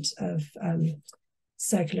development of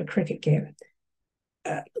circular cricket gear.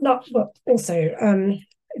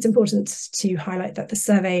 It's important to highlight that the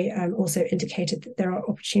survey also indicated that there are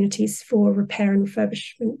opportunities for repair and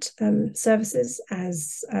refurbishment services.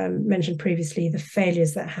 As mentioned previously, the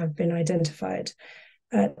failures that have been identified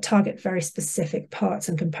target very specific parts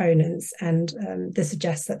and components, and this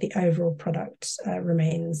suggests that the overall product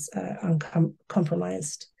remains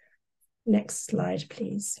uncompromised. Next slide,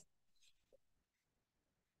 please.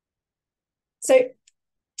 So,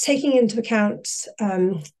 taking into account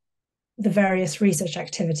the various research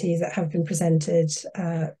activities that have been presented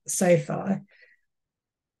so far,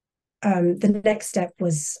 the next step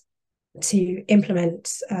was to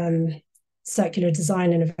implement circular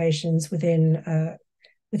design innovations within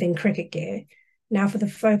cricket gear. Now for the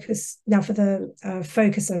focus of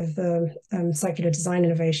the circular design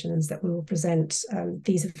innovations that we will present,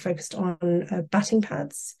 these are focused on batting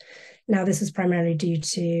pads. Now this is primarily due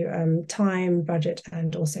to time, budget,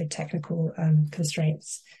 and also technical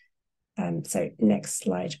constraints. So next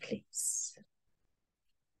slide, please.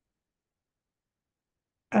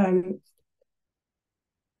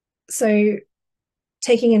 So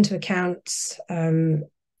taking into account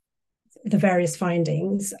the various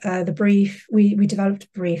findings, we developed a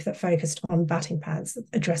brief that focused on batting pads,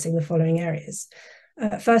 addressing the following areas.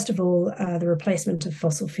 First of all, the replacement of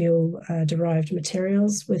fossil fuel derived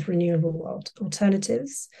materials with renewable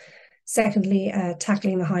alternatives. Secondly,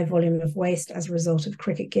 tackling the high volume of waste as a result of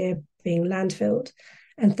cricket gear being landfilled.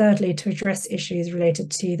 And thirdly, to address issues related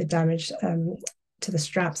to the damage to the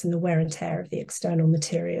straps and the wear and tear of the external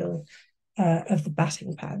material of the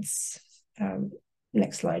batting pads.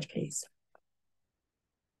 Next slide, please.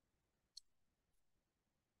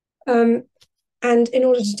 And in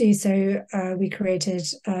order to do so, we created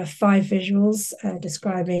 5 visuals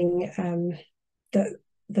describing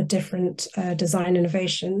the different design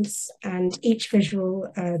innovations, and each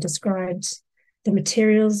visual describes the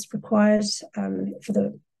materials required for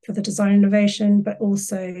the design innovation, but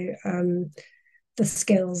also the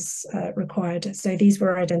skills required. So these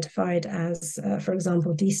were identified as, for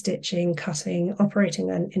example, de-stitching, cutting,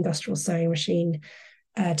 operating an industrial sewing machine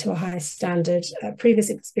to a high standard. Previous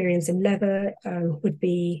experience in leather would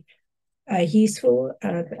be useful,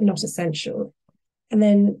 but not essential. And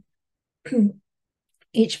then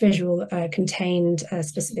each visual contained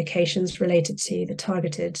specifications related to the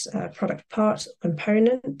targeted product part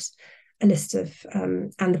component, a list of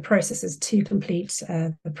and the processes to complete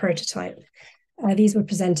the prototype. These were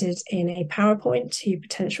presented in a PowerPoint to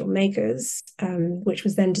potential makers, which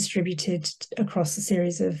was then distributed across a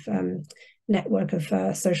series of network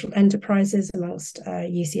of social enterprises amongst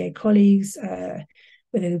UCA colleagues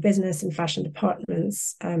within business and fashion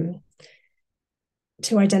departments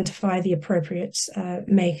to identify the appropriate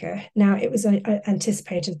maker. Now, it was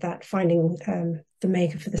anticipated that finding the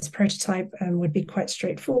maker for this prototype would be quite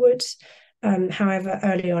straightforward. However,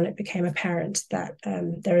 early on, it became apparent that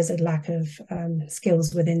there is a lack of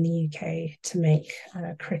skills within the UK to make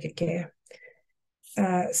cricket gear.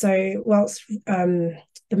 So whilst the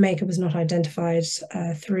maker was not identified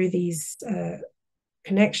through these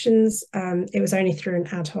connections, it was only through an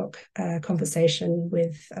ad hoc conversation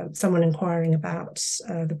with someone inquiring about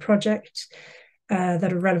the project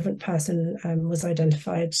that a relevant person was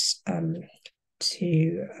identified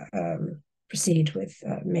to proceed with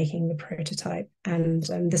making the prototype. And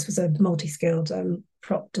this was a multi-skilled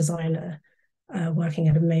prop designer working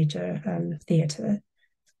at a major theatre.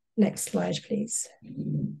 Next slide, please.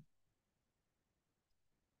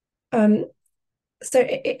 So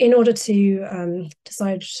in order to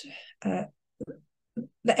decide, the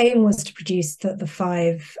aim was to produce the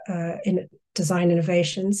 5 design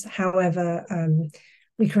innovations. However,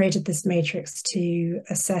 we created this matrix to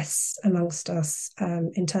assess amongst us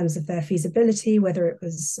in terms of their feasibility, whether it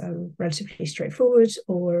was relatively straightforward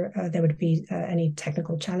or there would be any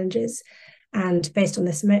technical challenges. And based on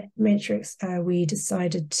this matrix, we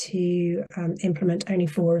decided to implement only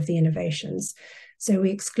 4 of the innovations. So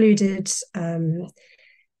we excluded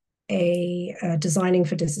a designing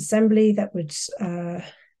for disassembly that would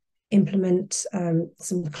implement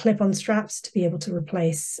some clip-on straps to be able to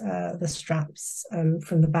replace the straps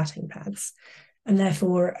from the batting pads. And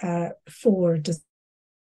therefore, 4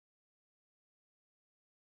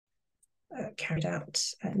 carried out.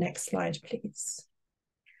 Next slide, please.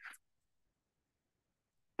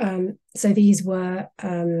 So these were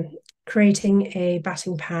creating a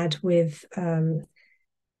batting pad with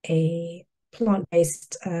a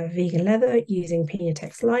plant-based vegan leather using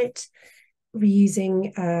Pinatex Light,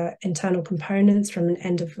 reusing internal components from an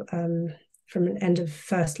end of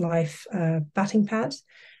first life batting pad,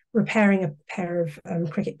 repairing a pair of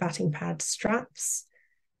cricket batting pad straps,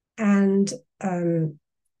 and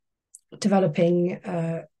developing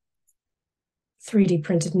 3D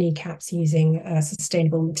printed kneecaps using a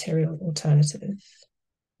sustainable material alternative.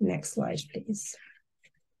 Next slide, please.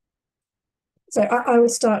 So I will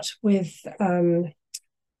start with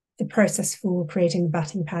the process for creating the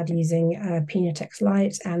batting pad using Pinatex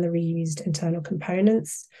Light and the reused internal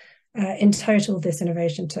components. In total, this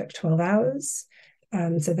innovation took 12 hours.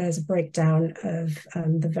 So there's a breakdown of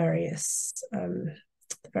the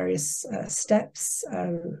various steps,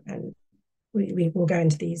 and we will go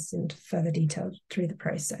into these in further detail through the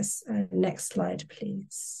process. Next slide,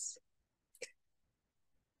 please.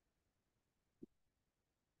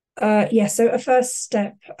 So a first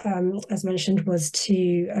step, as mentioned, was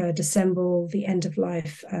to disassemble the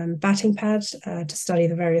end-of-life batting pad to study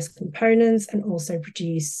the various components and also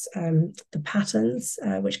produce the patterns,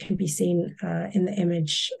 which can be seen in the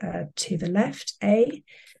image to the left, A.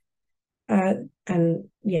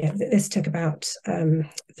 This took about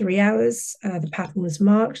 3 hours. The pattern was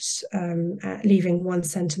marked, leaving 1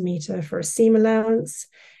 centimetre for a seam allowance.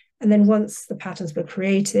 And then once the patterns were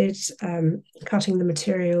created, cutting the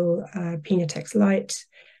material Pinatex Light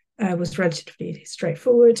was relatively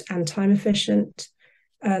straightforward and time efficient.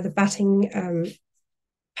 The batting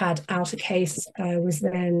pad outer case was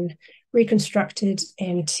then reconstructed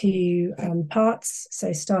into parts.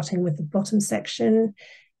 So starting with the bottom section,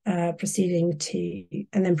 proceeding to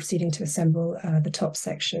assemble the top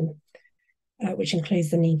section, which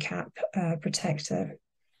includes the kneecap protector.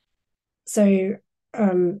 So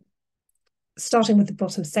starting with the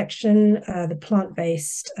bottom section, the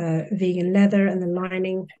plant-based vegan leather and the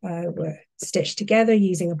lining were stitched together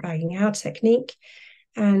using a bagging out technique.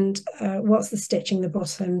 And whilst the stitching the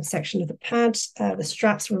bottom section of the pad, the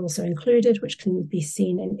straps were also included, which can be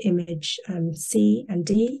seen in image C and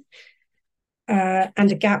D.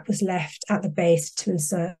 And a gap was left at the base to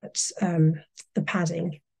insert the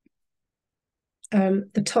padding.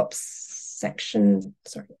 The top section,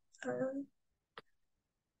 sorry.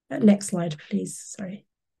 Next slide, please. Sorry.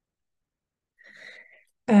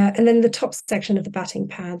 And then the top section of the batting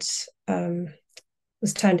pad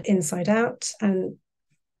was turned inside out, and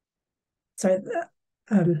so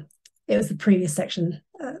it was the previous section,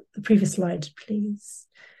 the previous slide, please.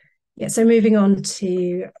 Yeah, so moving on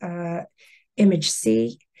to image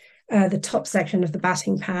C, the top section of the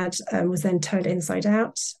batting pad was then turned inside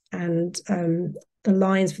out, and the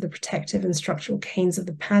lines for the protective and structural canes of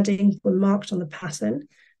the padding were marked on the pattern,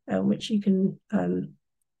 which you can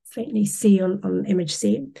faintly see on image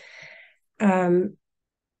C. And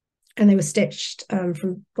they were stitched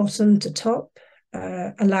from bottom to top,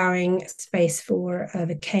 allowing space for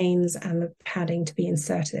the canes and the padding to be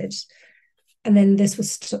inserted. And then this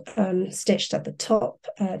was stitched at the top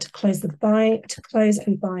to close and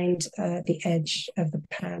bind the edge of the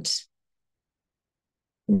pad.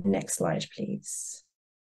 Next slide, please.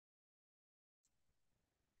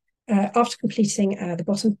 After completing the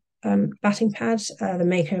bottom batting pad, the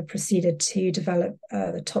maker proceeded to develop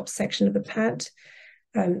the top section of the pad.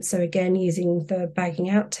 So again, using the bagging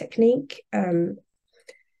out technique to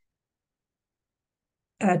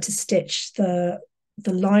stitch the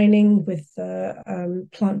lining with the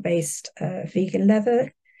plant-based vegan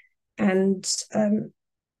leather, and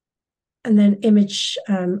then image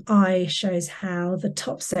I shows how the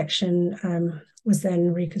top section was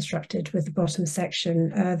then reconstructed with the bottom section.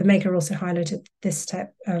 The maker also highlighted this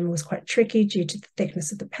step was quite tricky due to the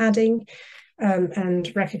thickness of the padding,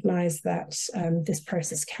 and recognized that this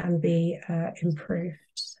process can be improved.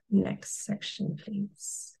 Next section,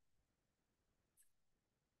 please.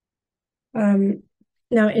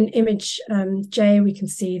 Now in image J, we can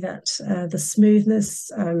see that the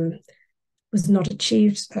smoothness was not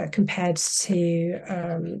achieved compared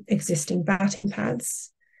to existing batting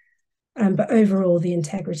pads. But overall, the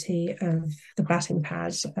integrity of the batting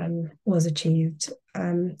pad was achieved.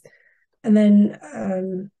 And then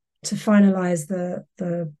to finalize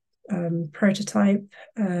the prototype,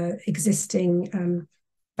 existing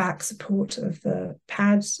back support of the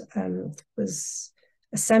pad was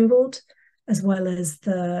assembled, as well as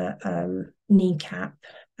the kneecap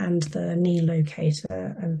and the knee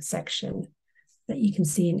locator section that you can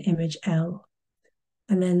see in image L.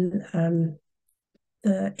 And then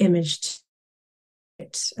the image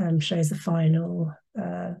shows the final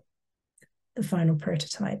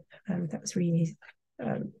prototype that was reused.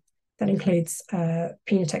 That includes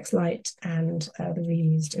Pinatex Light and the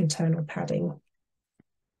reused internal padding.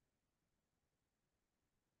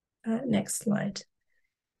 Next slide.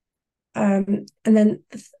 And then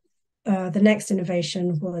the next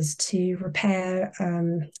innovation was to repair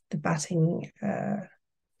the batting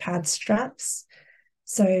pad straps.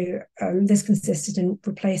 So this consisted in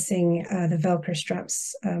replacing the Velcro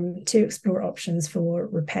straps to explore options for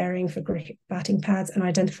repairing for batting pads and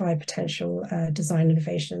identify potential design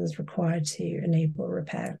innovations required to enable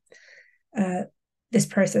repair. This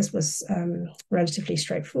process was relatively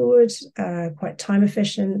straightforward, quite time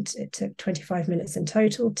efficient. It took 25 minutes in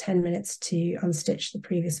total, 10 minutes to unstitch the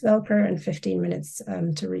previous Velcro and 15 minutes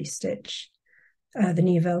to restitch the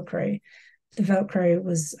new Velcro. The Velcro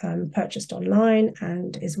was purchased online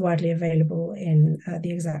and is widely available in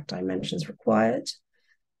the exact dimensions required.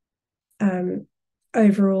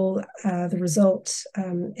 Overall, the result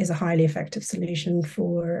is a highly effective solution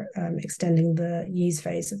for extending the use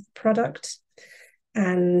phase of the product.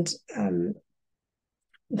 And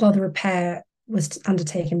while the repair was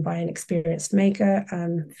undertaken by an experienced maker,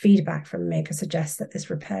 feedback from maker suggests that this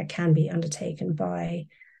repair can be undertaken by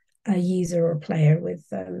a user or player with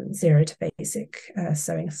zero to basic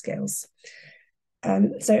sewing skills.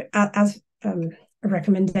 So as a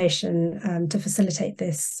recommendation to facilitate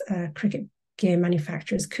this, cricket gear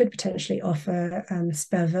manufacturers could potentially offer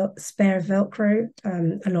spare Velcro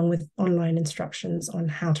along with online instructions on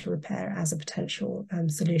how to repair as a potential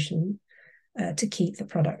solution to keep the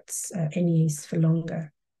products in use for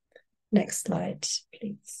longer. Next slide,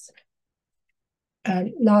 please.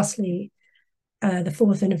 Lastly, the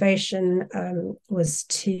fourth innovation was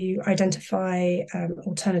to identify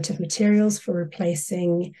alternative materials for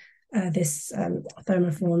replacing this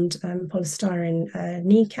thermoformed polystyrene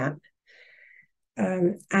kneecap.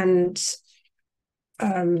 And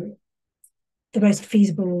the most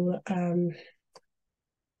feasible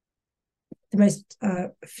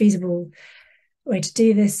way to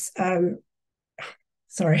do this,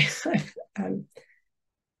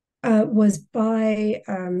 was by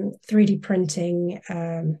 3D printing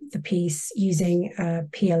the piece using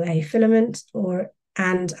PLA filament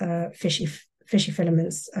and fishy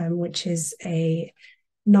filaments, which is a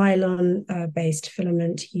nylon-based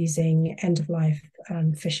filament using end-of-life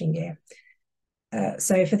fishing gear.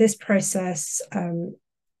 So for this process, some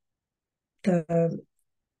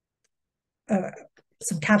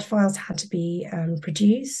CAD files had to be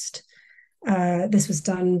produced, This was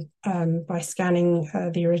done by scanning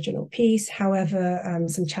the original piece. However,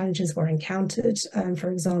 some challenges were encountered.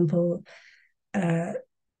 For example,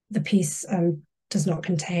 the piece does not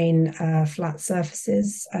contain flat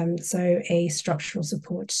surfaces, so a structural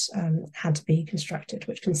support had to be constructed,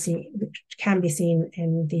 which can be seen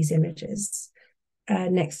in these images.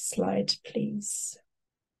 Next slide, please.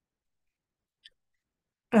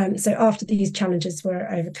 So after these challenges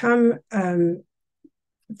were overcome,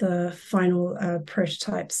 the final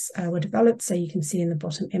prototypes were developed. So you can see in the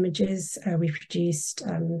bottom images, we produced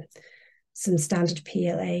some standard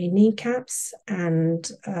PLA kneecaps, and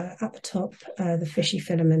at the top, the fishy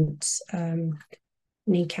filament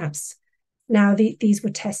kneecaps. Now, these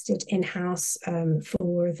were tested in-house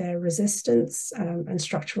for their resistance and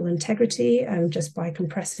structural integrity, just by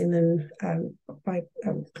compressing them,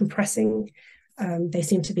 they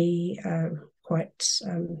seem to be quite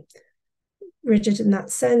rigid in that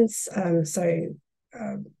sense. So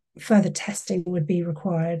further testing would be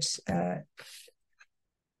required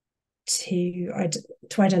to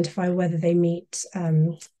identify whether they meet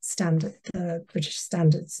the British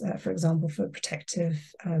standards, for example, for protective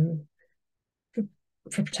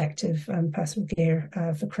personal gear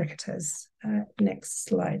for cricketers. Next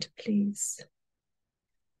slide, please.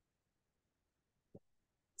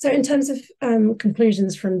 So in terms of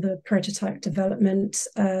conclusions from the prototype development,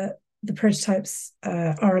 the prototypes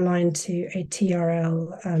are aligned to a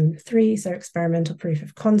TRL 3, so experimental proof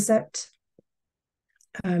of concept.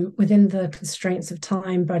 Within the constraints of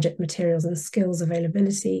time, budget, materials, and skills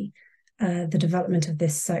availability, the development of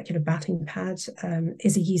this circular batting pad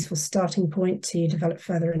is a useful starting point to develop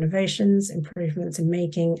further innovations, improvements in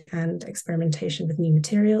making, and experimentation with new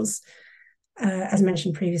materials. As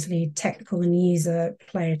mentioned previously, technical and user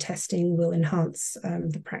player testing will enhance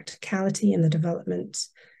the practicality and the development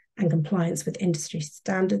and compliance with industry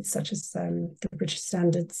standards, such as the British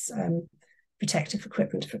standards, protective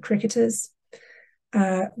equipment for cricketers.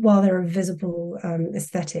 While there are visible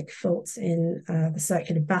aesthetic faults in the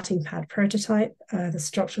circular batting pad prototype, the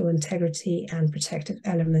structural integrity and protective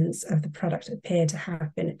elements of the product appear to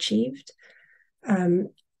have been achieved. And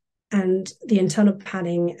the internal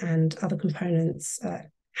padding and other components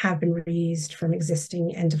have been reused from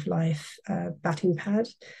existing end-of-life batting pad,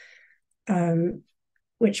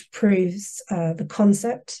 which proves the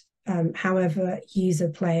concept. However, user,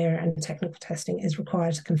 player, and technical testing is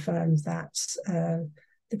required to confirm that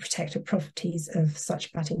the protective properties of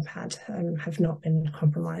such batting pad have not been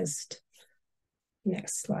compromised.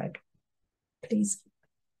 Next slide, please.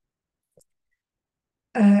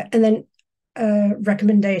 And then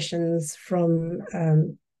recommendations from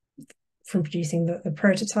producing the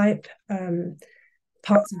prototype.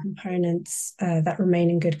 Parts and components that remain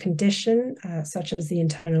in good condition, such as the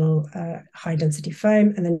internal high density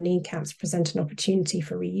foam, and the kneecaps present an opportunity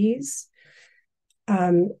for reuse.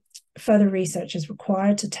 Further research is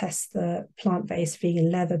required to test the plant-based vegan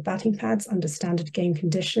leather batting pads under standard game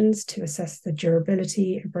conditions to assess the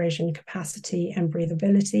durability, abrasion capacity, and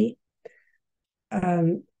breathability.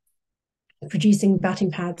 Producing batting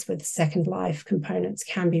pads with second life components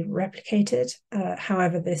can be replicated.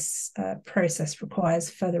 However, this process requires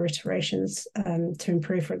further iterations to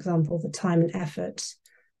improve, for example, the time and effort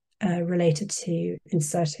related to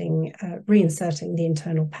reinserting the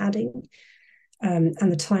internal padding,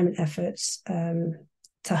 and the time and effort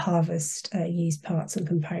to harvest used parts and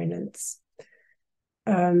components.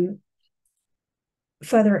 Further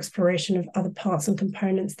exploration of other parts and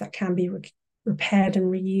components that can be repaired and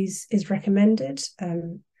reused is recommended.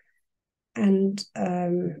 And in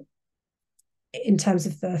terms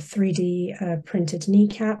of the 3D printed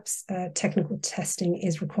kneecaps, technical testing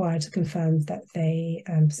is required to confirm that they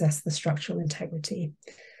possess the structural integrity.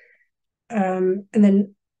 And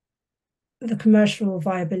then the commercial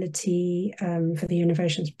viability for the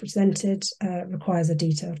innovations presented requires a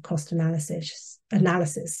detailed cost analysis,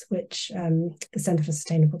 which the Centre for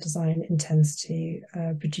Sustainable Design intends to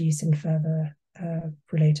produce in further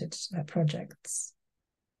related projects.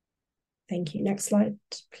 Thank you. Next slide,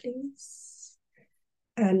 please.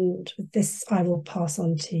 And with this, I will pass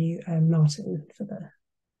on to Martin for the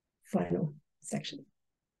final section.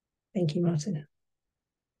 Thank you, Martin.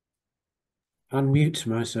 Unmute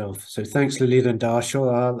myself. So thanks, Lillian and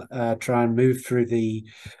Darshil. I'll try and move through the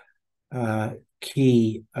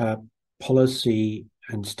key policy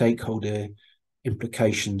and stakeholder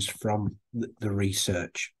implications from the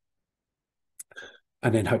research.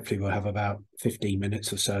 And then hopefully we'll have about 15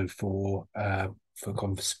 minutes or so for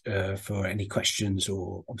any questions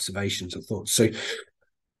or observations or thoughts. So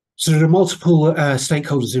So there are multiple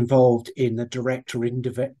stakeholders involved in the direct or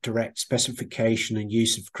indirect specification and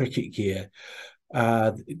use of cricket gear.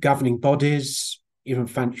 Governing bodies, even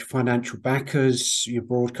financial backers, your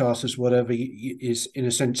broadcasters, whatever, is in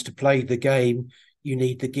a sense to play the game. You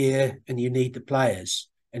need the gear and you need the players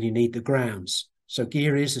and you need the grounds. So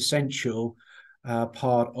gear is essential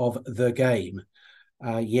part of the game.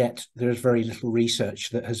 Yet there is very little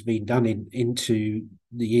research that has been done into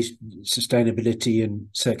the sustainability and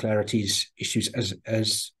circularity issues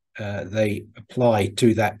as they apply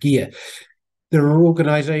to that gear. There are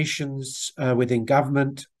organisations within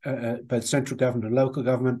government, both central government and local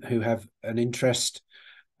government, who have an interest.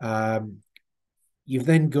 You've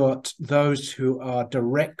then got those who are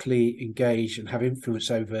directly engaged and have influence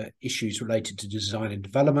over issues related to design and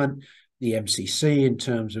development, the MCC in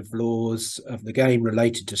terms of laws of the game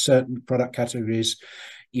related to certain product categories.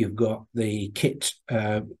 You've got the kit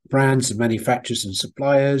brands and manufacturers and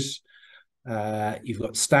suppliers. You've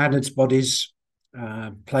got standards bodies,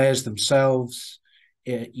 players themselves,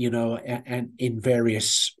 and in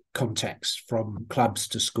various contexts, from clubs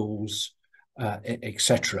to schools,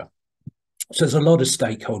 etc. So there's a lot of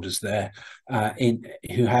stakeholders there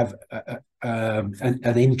who have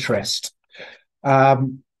an interest.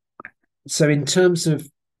 So in terms of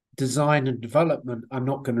design and development, I'm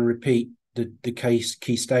not going to repeat the key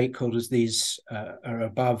stakeholders. These are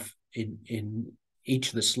above in each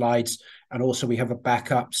of the slides. And also we have a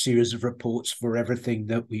backup series of reports for everything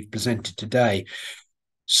that we've presented today.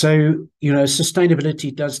 So,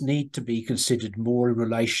 sustainability does need to be considered more in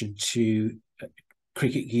relation to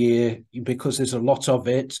cricket gear, because there's a lot of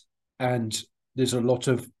it and there's a lot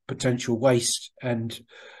of potential waste and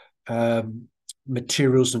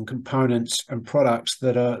materials and components and products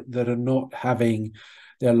that are not having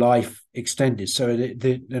their life extended. So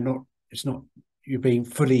they're not. It's not you're being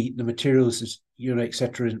fully the materials is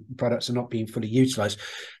etc. products are not being fully utilized.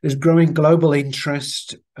 There's growing global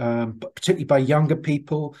interest, particularly by younger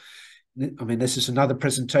people. I mean, this is another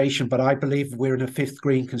presentation, but I believe we're in a fifth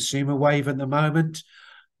green consumer wave at the moment.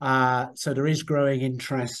 So there is growing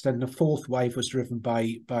interest, and the fourth wave was driven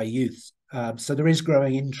by youth. So there is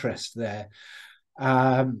growing interest there.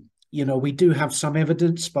 We do have some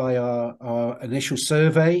evidence by our initial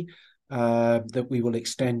survey that we will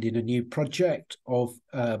extend in a new project of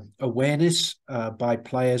awareness by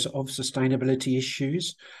players of sustainability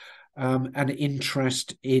issues, and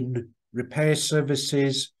interest in repair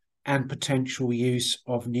services and potential use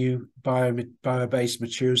of new bio-based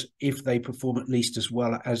materials if they perform at least as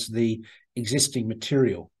well as the existing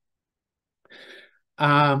material.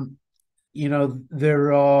 There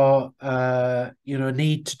are, a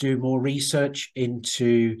need to do more research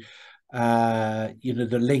into,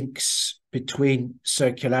 the links between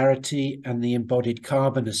circularity and the embodied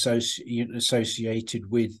carbon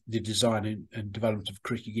associated with the design and development of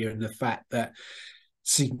cricket gear, and the fact that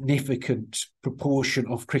significant proportion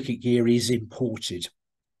of cricket gear is imported.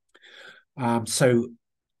 So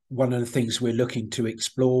one of the things we're looking to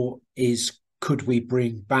explore is, could we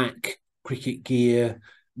bring back cricket gear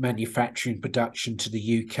manufacturing production to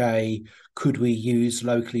the UK? Could we use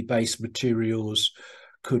locally based materials?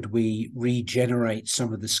 Could we regenerate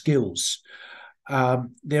some of the skills?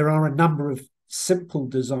 There are a number of simple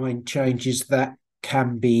design changes that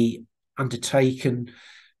can be undertaken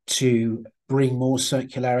to bring more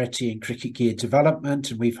circularity in cricket gear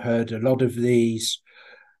development, and we've heard a lot of these.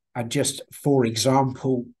 And just for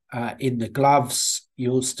example, in the gloves,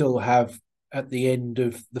 you'll still have, at the end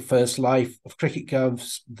of the first life of cricket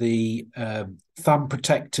gloves, the thumb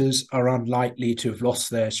protectors are unlikely to have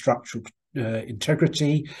lost their structural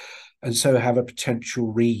integrity, and so have a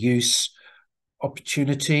potential reuse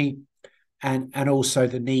opportunity. And also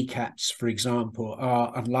the kneecaps, for example,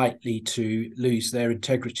 are unlikely to lose their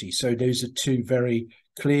integrity. So those are two very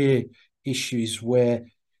clear issues where,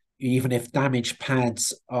 even if damaged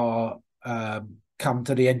pads are come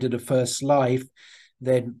to the end of the first life,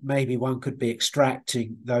 then maybe one could be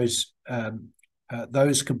extracting those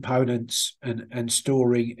components and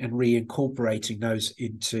storing and reincorporating those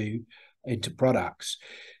into products.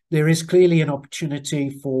 There is clearly an opportunity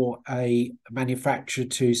for a manufacturer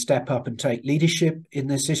to step up and take leadership in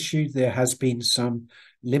this issue. There has been some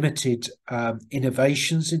limited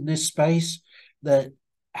innovations in this space that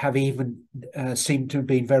have even seemed to have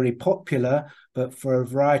been very popular, but for a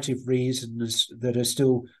variety of reasons that are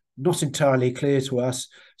still not entirely clear to us,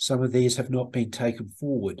 some of these have not been taken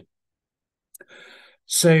forward.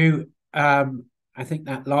 So I think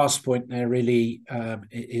that last point there really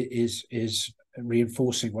is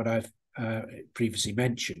reinforcing what I've previously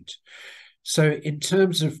mentioned. So in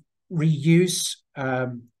terms of reuse,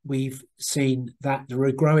 we've seen that there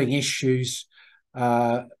are growing issues,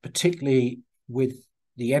 particularly with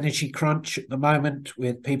the energy crunch at the moment,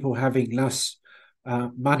 with people having less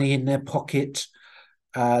money in their pocket,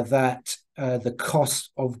 that the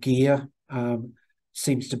cost of gear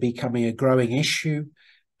seems to be becoming a growing issue.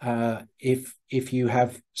 If you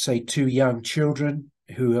have, say, 2 young children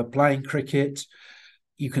who are playing cricket,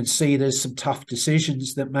 you can see there's some tough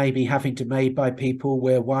decisions that may be having to be made by people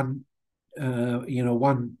where one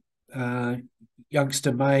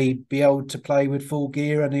youngster may be able to play with full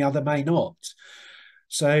gear and the other may not.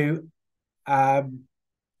 So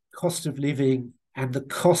cost of living and the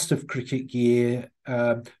cost of cricket gear,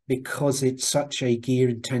 because it's such a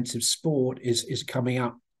gear-intensive sport, is coming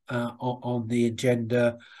up on the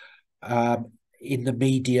agenda in the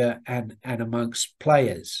media and amongst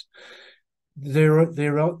players. There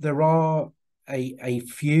are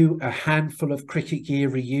a handful of cricket gear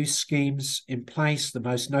reuse schemes in place. The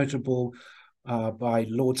most notable by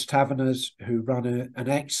Lord's Taverners, who run an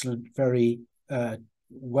excellent, very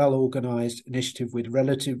well-organised initiative with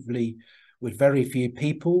very few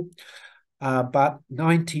people. But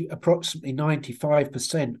approximately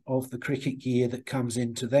 95% of the cricket gear that comes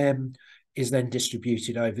into them is then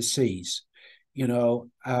distributed overseas.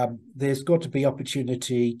 There's got to be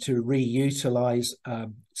opportunity to reutilize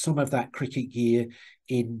some of that cricket gear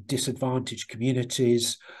in disadvantaged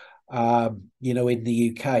communities, in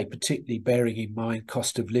the UK, particularly bearing in mind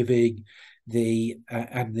cost of living,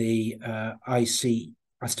 and the I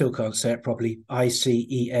still can't say it properly,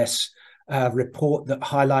 ICES report that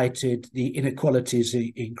highlighted the inequalities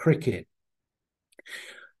in cricket.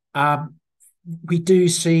 We do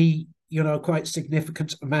see, quite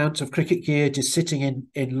significant amount of cricket gear just sitting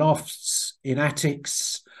in lofts, in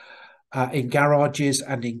attics, in garages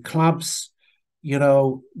and in clubs,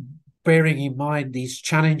 bearing in mind these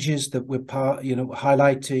challenges that we're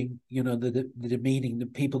highlighting, the meaning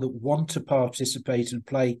that people that want to participate and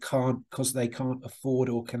play can't, because they can't afford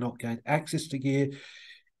or cannot get access to gear.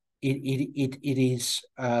 It is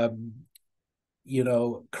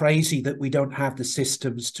crazy that we don't have the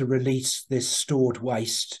systems to release this stored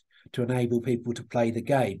waste to enable people to play the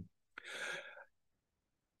game.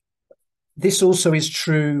 This also is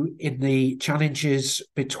true in the challenges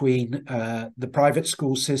between the private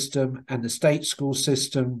school system and the state school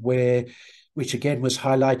system, which again was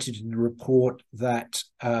highlighted in the report, that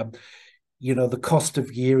the cost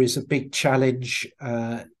of gear is a big challenge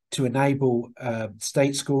to enable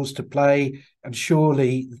state schools to play. And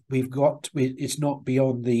surely it's not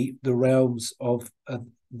beyond the realms of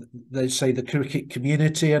let's say the cricket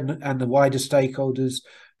community and the wider stakeholders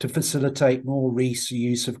to facilitate more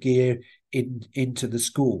reuse of gear into the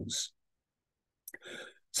schools.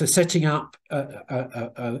 So setting up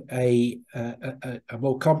a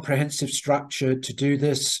more comprehensive structure to do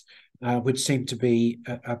this would seem to be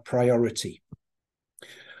a priority.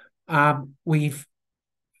 We've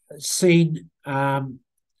seen and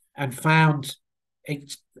found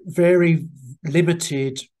very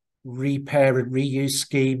limited repair and reuse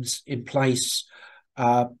schemes in place,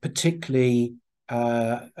 particularly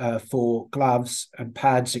for gloves and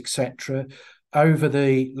pads, etc. Over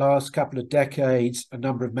the last couple of decades, a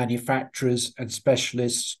number of manufacturers and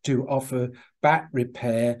specialists do offer bat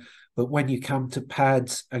repair, but when you come to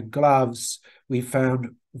pads and gloves, we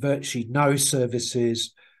found virtually no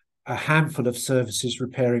services, a handful of services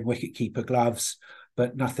repairing wicketkeeper gloves,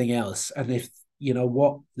 but nothing else. And if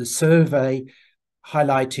what the survey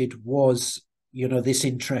highlighted was this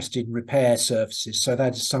interest in repair services. So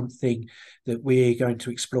that is something that we're going to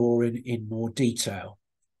explore in more detail.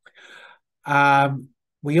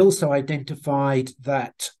 We also identified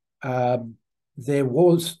that there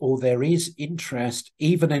was, or there is, interest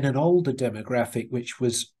even in an older demographic, which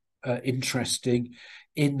was interesting,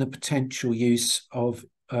 in the potential use of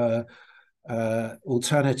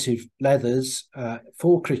alternative leathers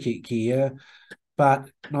for cricket gear, but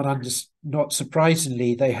not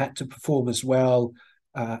surprisingly, they had to perform as well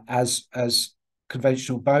as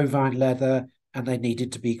conventional bovine leather, and they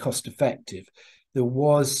needed to be cost effective. There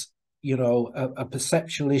was, a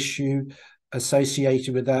perceptual issue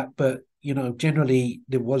associated with that, but generally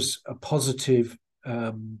there was a positive.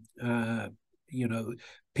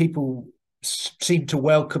 People seemed to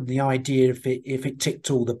welcome the idea if it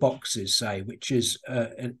ticked all the boxes, say, which is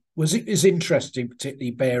interesting,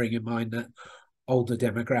 particularly bearing in mind that older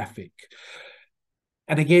demographic.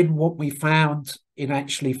 And again, what we found in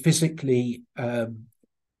actually physically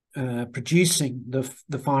producing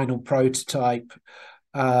the final prototype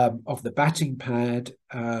of the batting pad,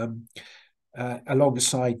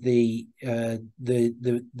 alongside the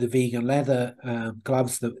vegan leather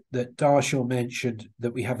gloves that Darshil mentioned,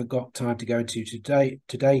 that we haven't got time to go into today,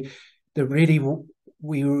 that really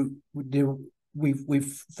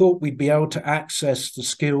we've thought we'd be able to access the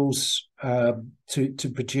skills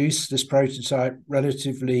to produce this prototype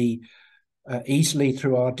relatively easily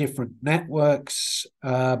through our different networks,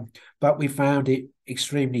 but we found it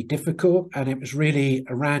extremely difficult, and it was really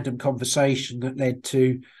a random conversation that led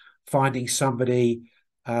to finding somebody,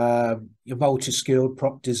 a multi-skilled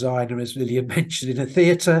prop designer, as Lillian mentioned, in a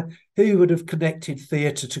theatre, who would have connected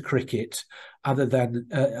theatre to cricket, other than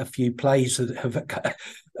a few plays that have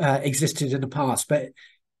existed in the past. But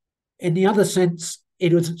in the other sense,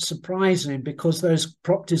 it was surprising, because those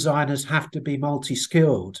prop designers have to be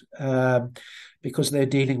multi-skilled, because they're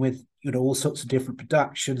dealing with all sorts of different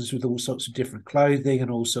productions with all sorts of different clothing and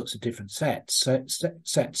all sorts of different sets.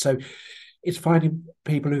 So it's finding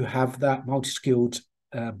people who have that multi-skilled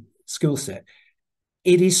skill set.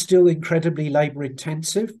 It is still incredibly labour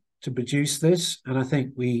intensive to produce this, and I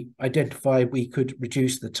think we identified we could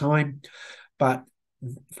reduce the time, but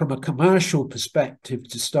from a commercial perspective,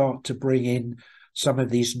 to start to bring in some of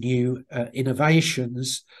these new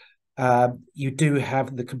innovations, you do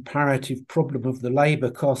have the comparative problem of the labour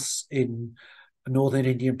costs in Northern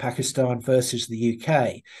India and Pakistan versus the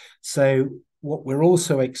UK. So what we're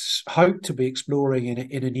also hope to be exploring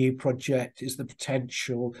in a new project is the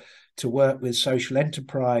potential to work with social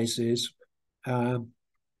enterprises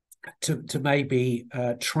to maybe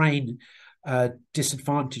train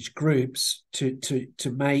disadvantaged groups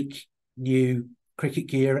to make new cricket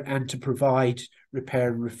gear and to provide repair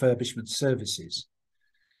and refurbishment services.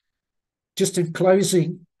 Just in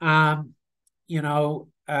closing,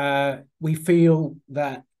 we feel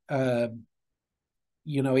that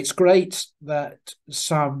it's great that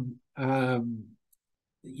some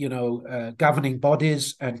governing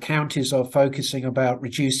bodies and counties are focusing about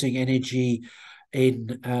reducing energy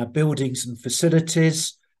in buildings and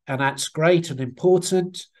facilities, and that's great and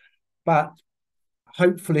important. But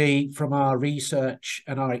hopefully, from our research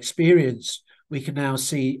and our experience, we can now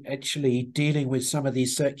see actually dealing with some of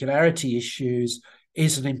these circularity issues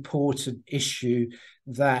is an important issue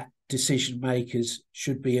that decision makers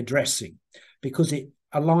should be addressing, because it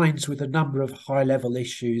aligns with a number of high-level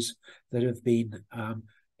issues that have been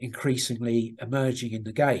increasingly emerging in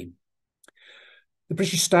the game. The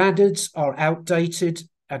British standards are outdated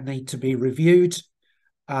and need to be reviewed.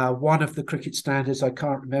 One of the cricket standards, I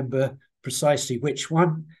can't remember precisely which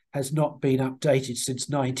one, has not been updated since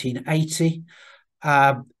 1980.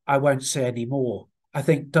 I won't say any more. I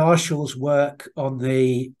think Darshil's work on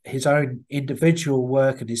his own individual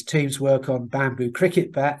work and his team's work on bamboo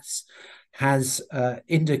cricket bats has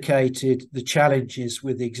indicated the challenges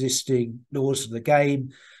with existing laws of the game,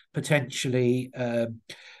 potentially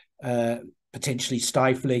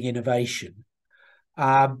stifling innovation.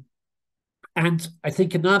 And I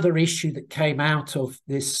think another issue that came out of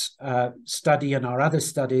this study and our other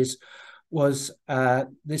studies was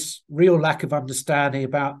this real lack of understanding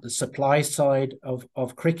about the supply side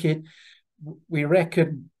of cricket. We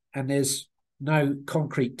reckon, and there's no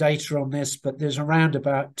concrete data on this, but there's around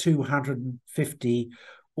about 250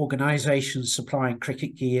 organisations supplying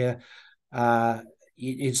cricket gear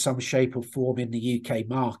in some shape or form in the UK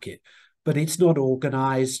market. But it's not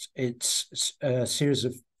organised. It's a series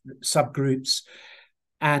of subgroups,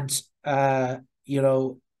 and an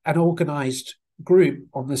organised group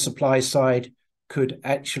on the supply side could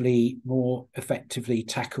actually more effectively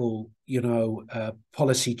tackle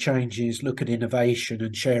policy changes, look at innovation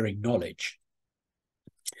and sharing knowledge.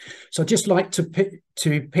 So I'd just like to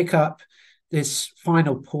pick up this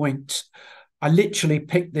final point. I literally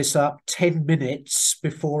picked this up 10 minutes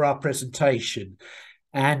before our presentation,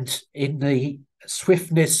 and in the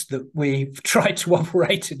swiftness that we've tried to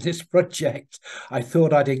operate in this project, I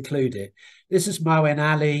thought I'd include it. This is Moeen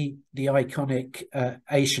Ali, the iconic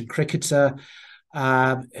Asian cricketer,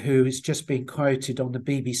 who has just been quoted on the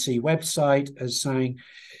BBC website as saying,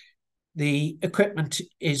 the equipment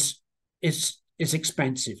is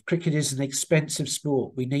expensive. Cricket is an expensive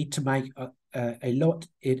sport. We need to make a lot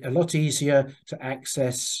easier to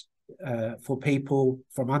access for people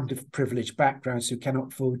from underprivileged backgrounds who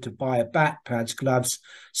cannot afford to buy a bat, pads, gloves.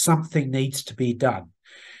 Something needs to be done.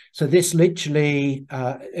 So this literally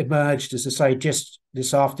emerged, as I say, just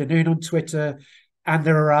this afternoon on Twitter. And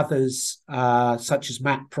there are others, such as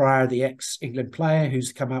Matt Pryor, the ex-England player,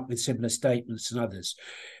 who's come up with similar statements, and others.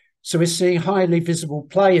 So we're seeing highly visible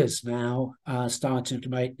players now starting to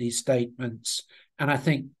make these statements. And I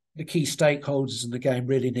think the key stakeholders in the game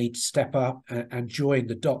really need to step up and join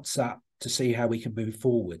the dots up to see how we can move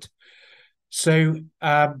forward. So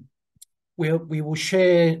we will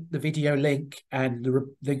share the video link and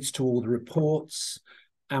the links to all the reports,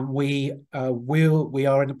 and we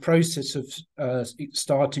are in the process of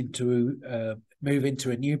starting to move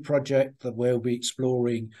into a new project that we'll be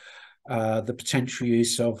exploring the potential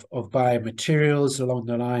use of biomaterials along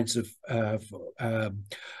the lines of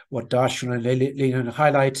what Darshan and Leland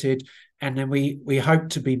highlighted. And then we hope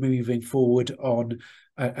to be moving forward on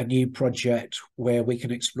a new project where we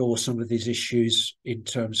can explore some of these issues in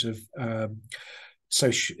terms of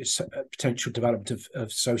potential development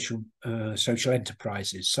of social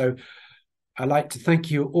enterprises. So I'd like to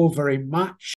thank you all very much.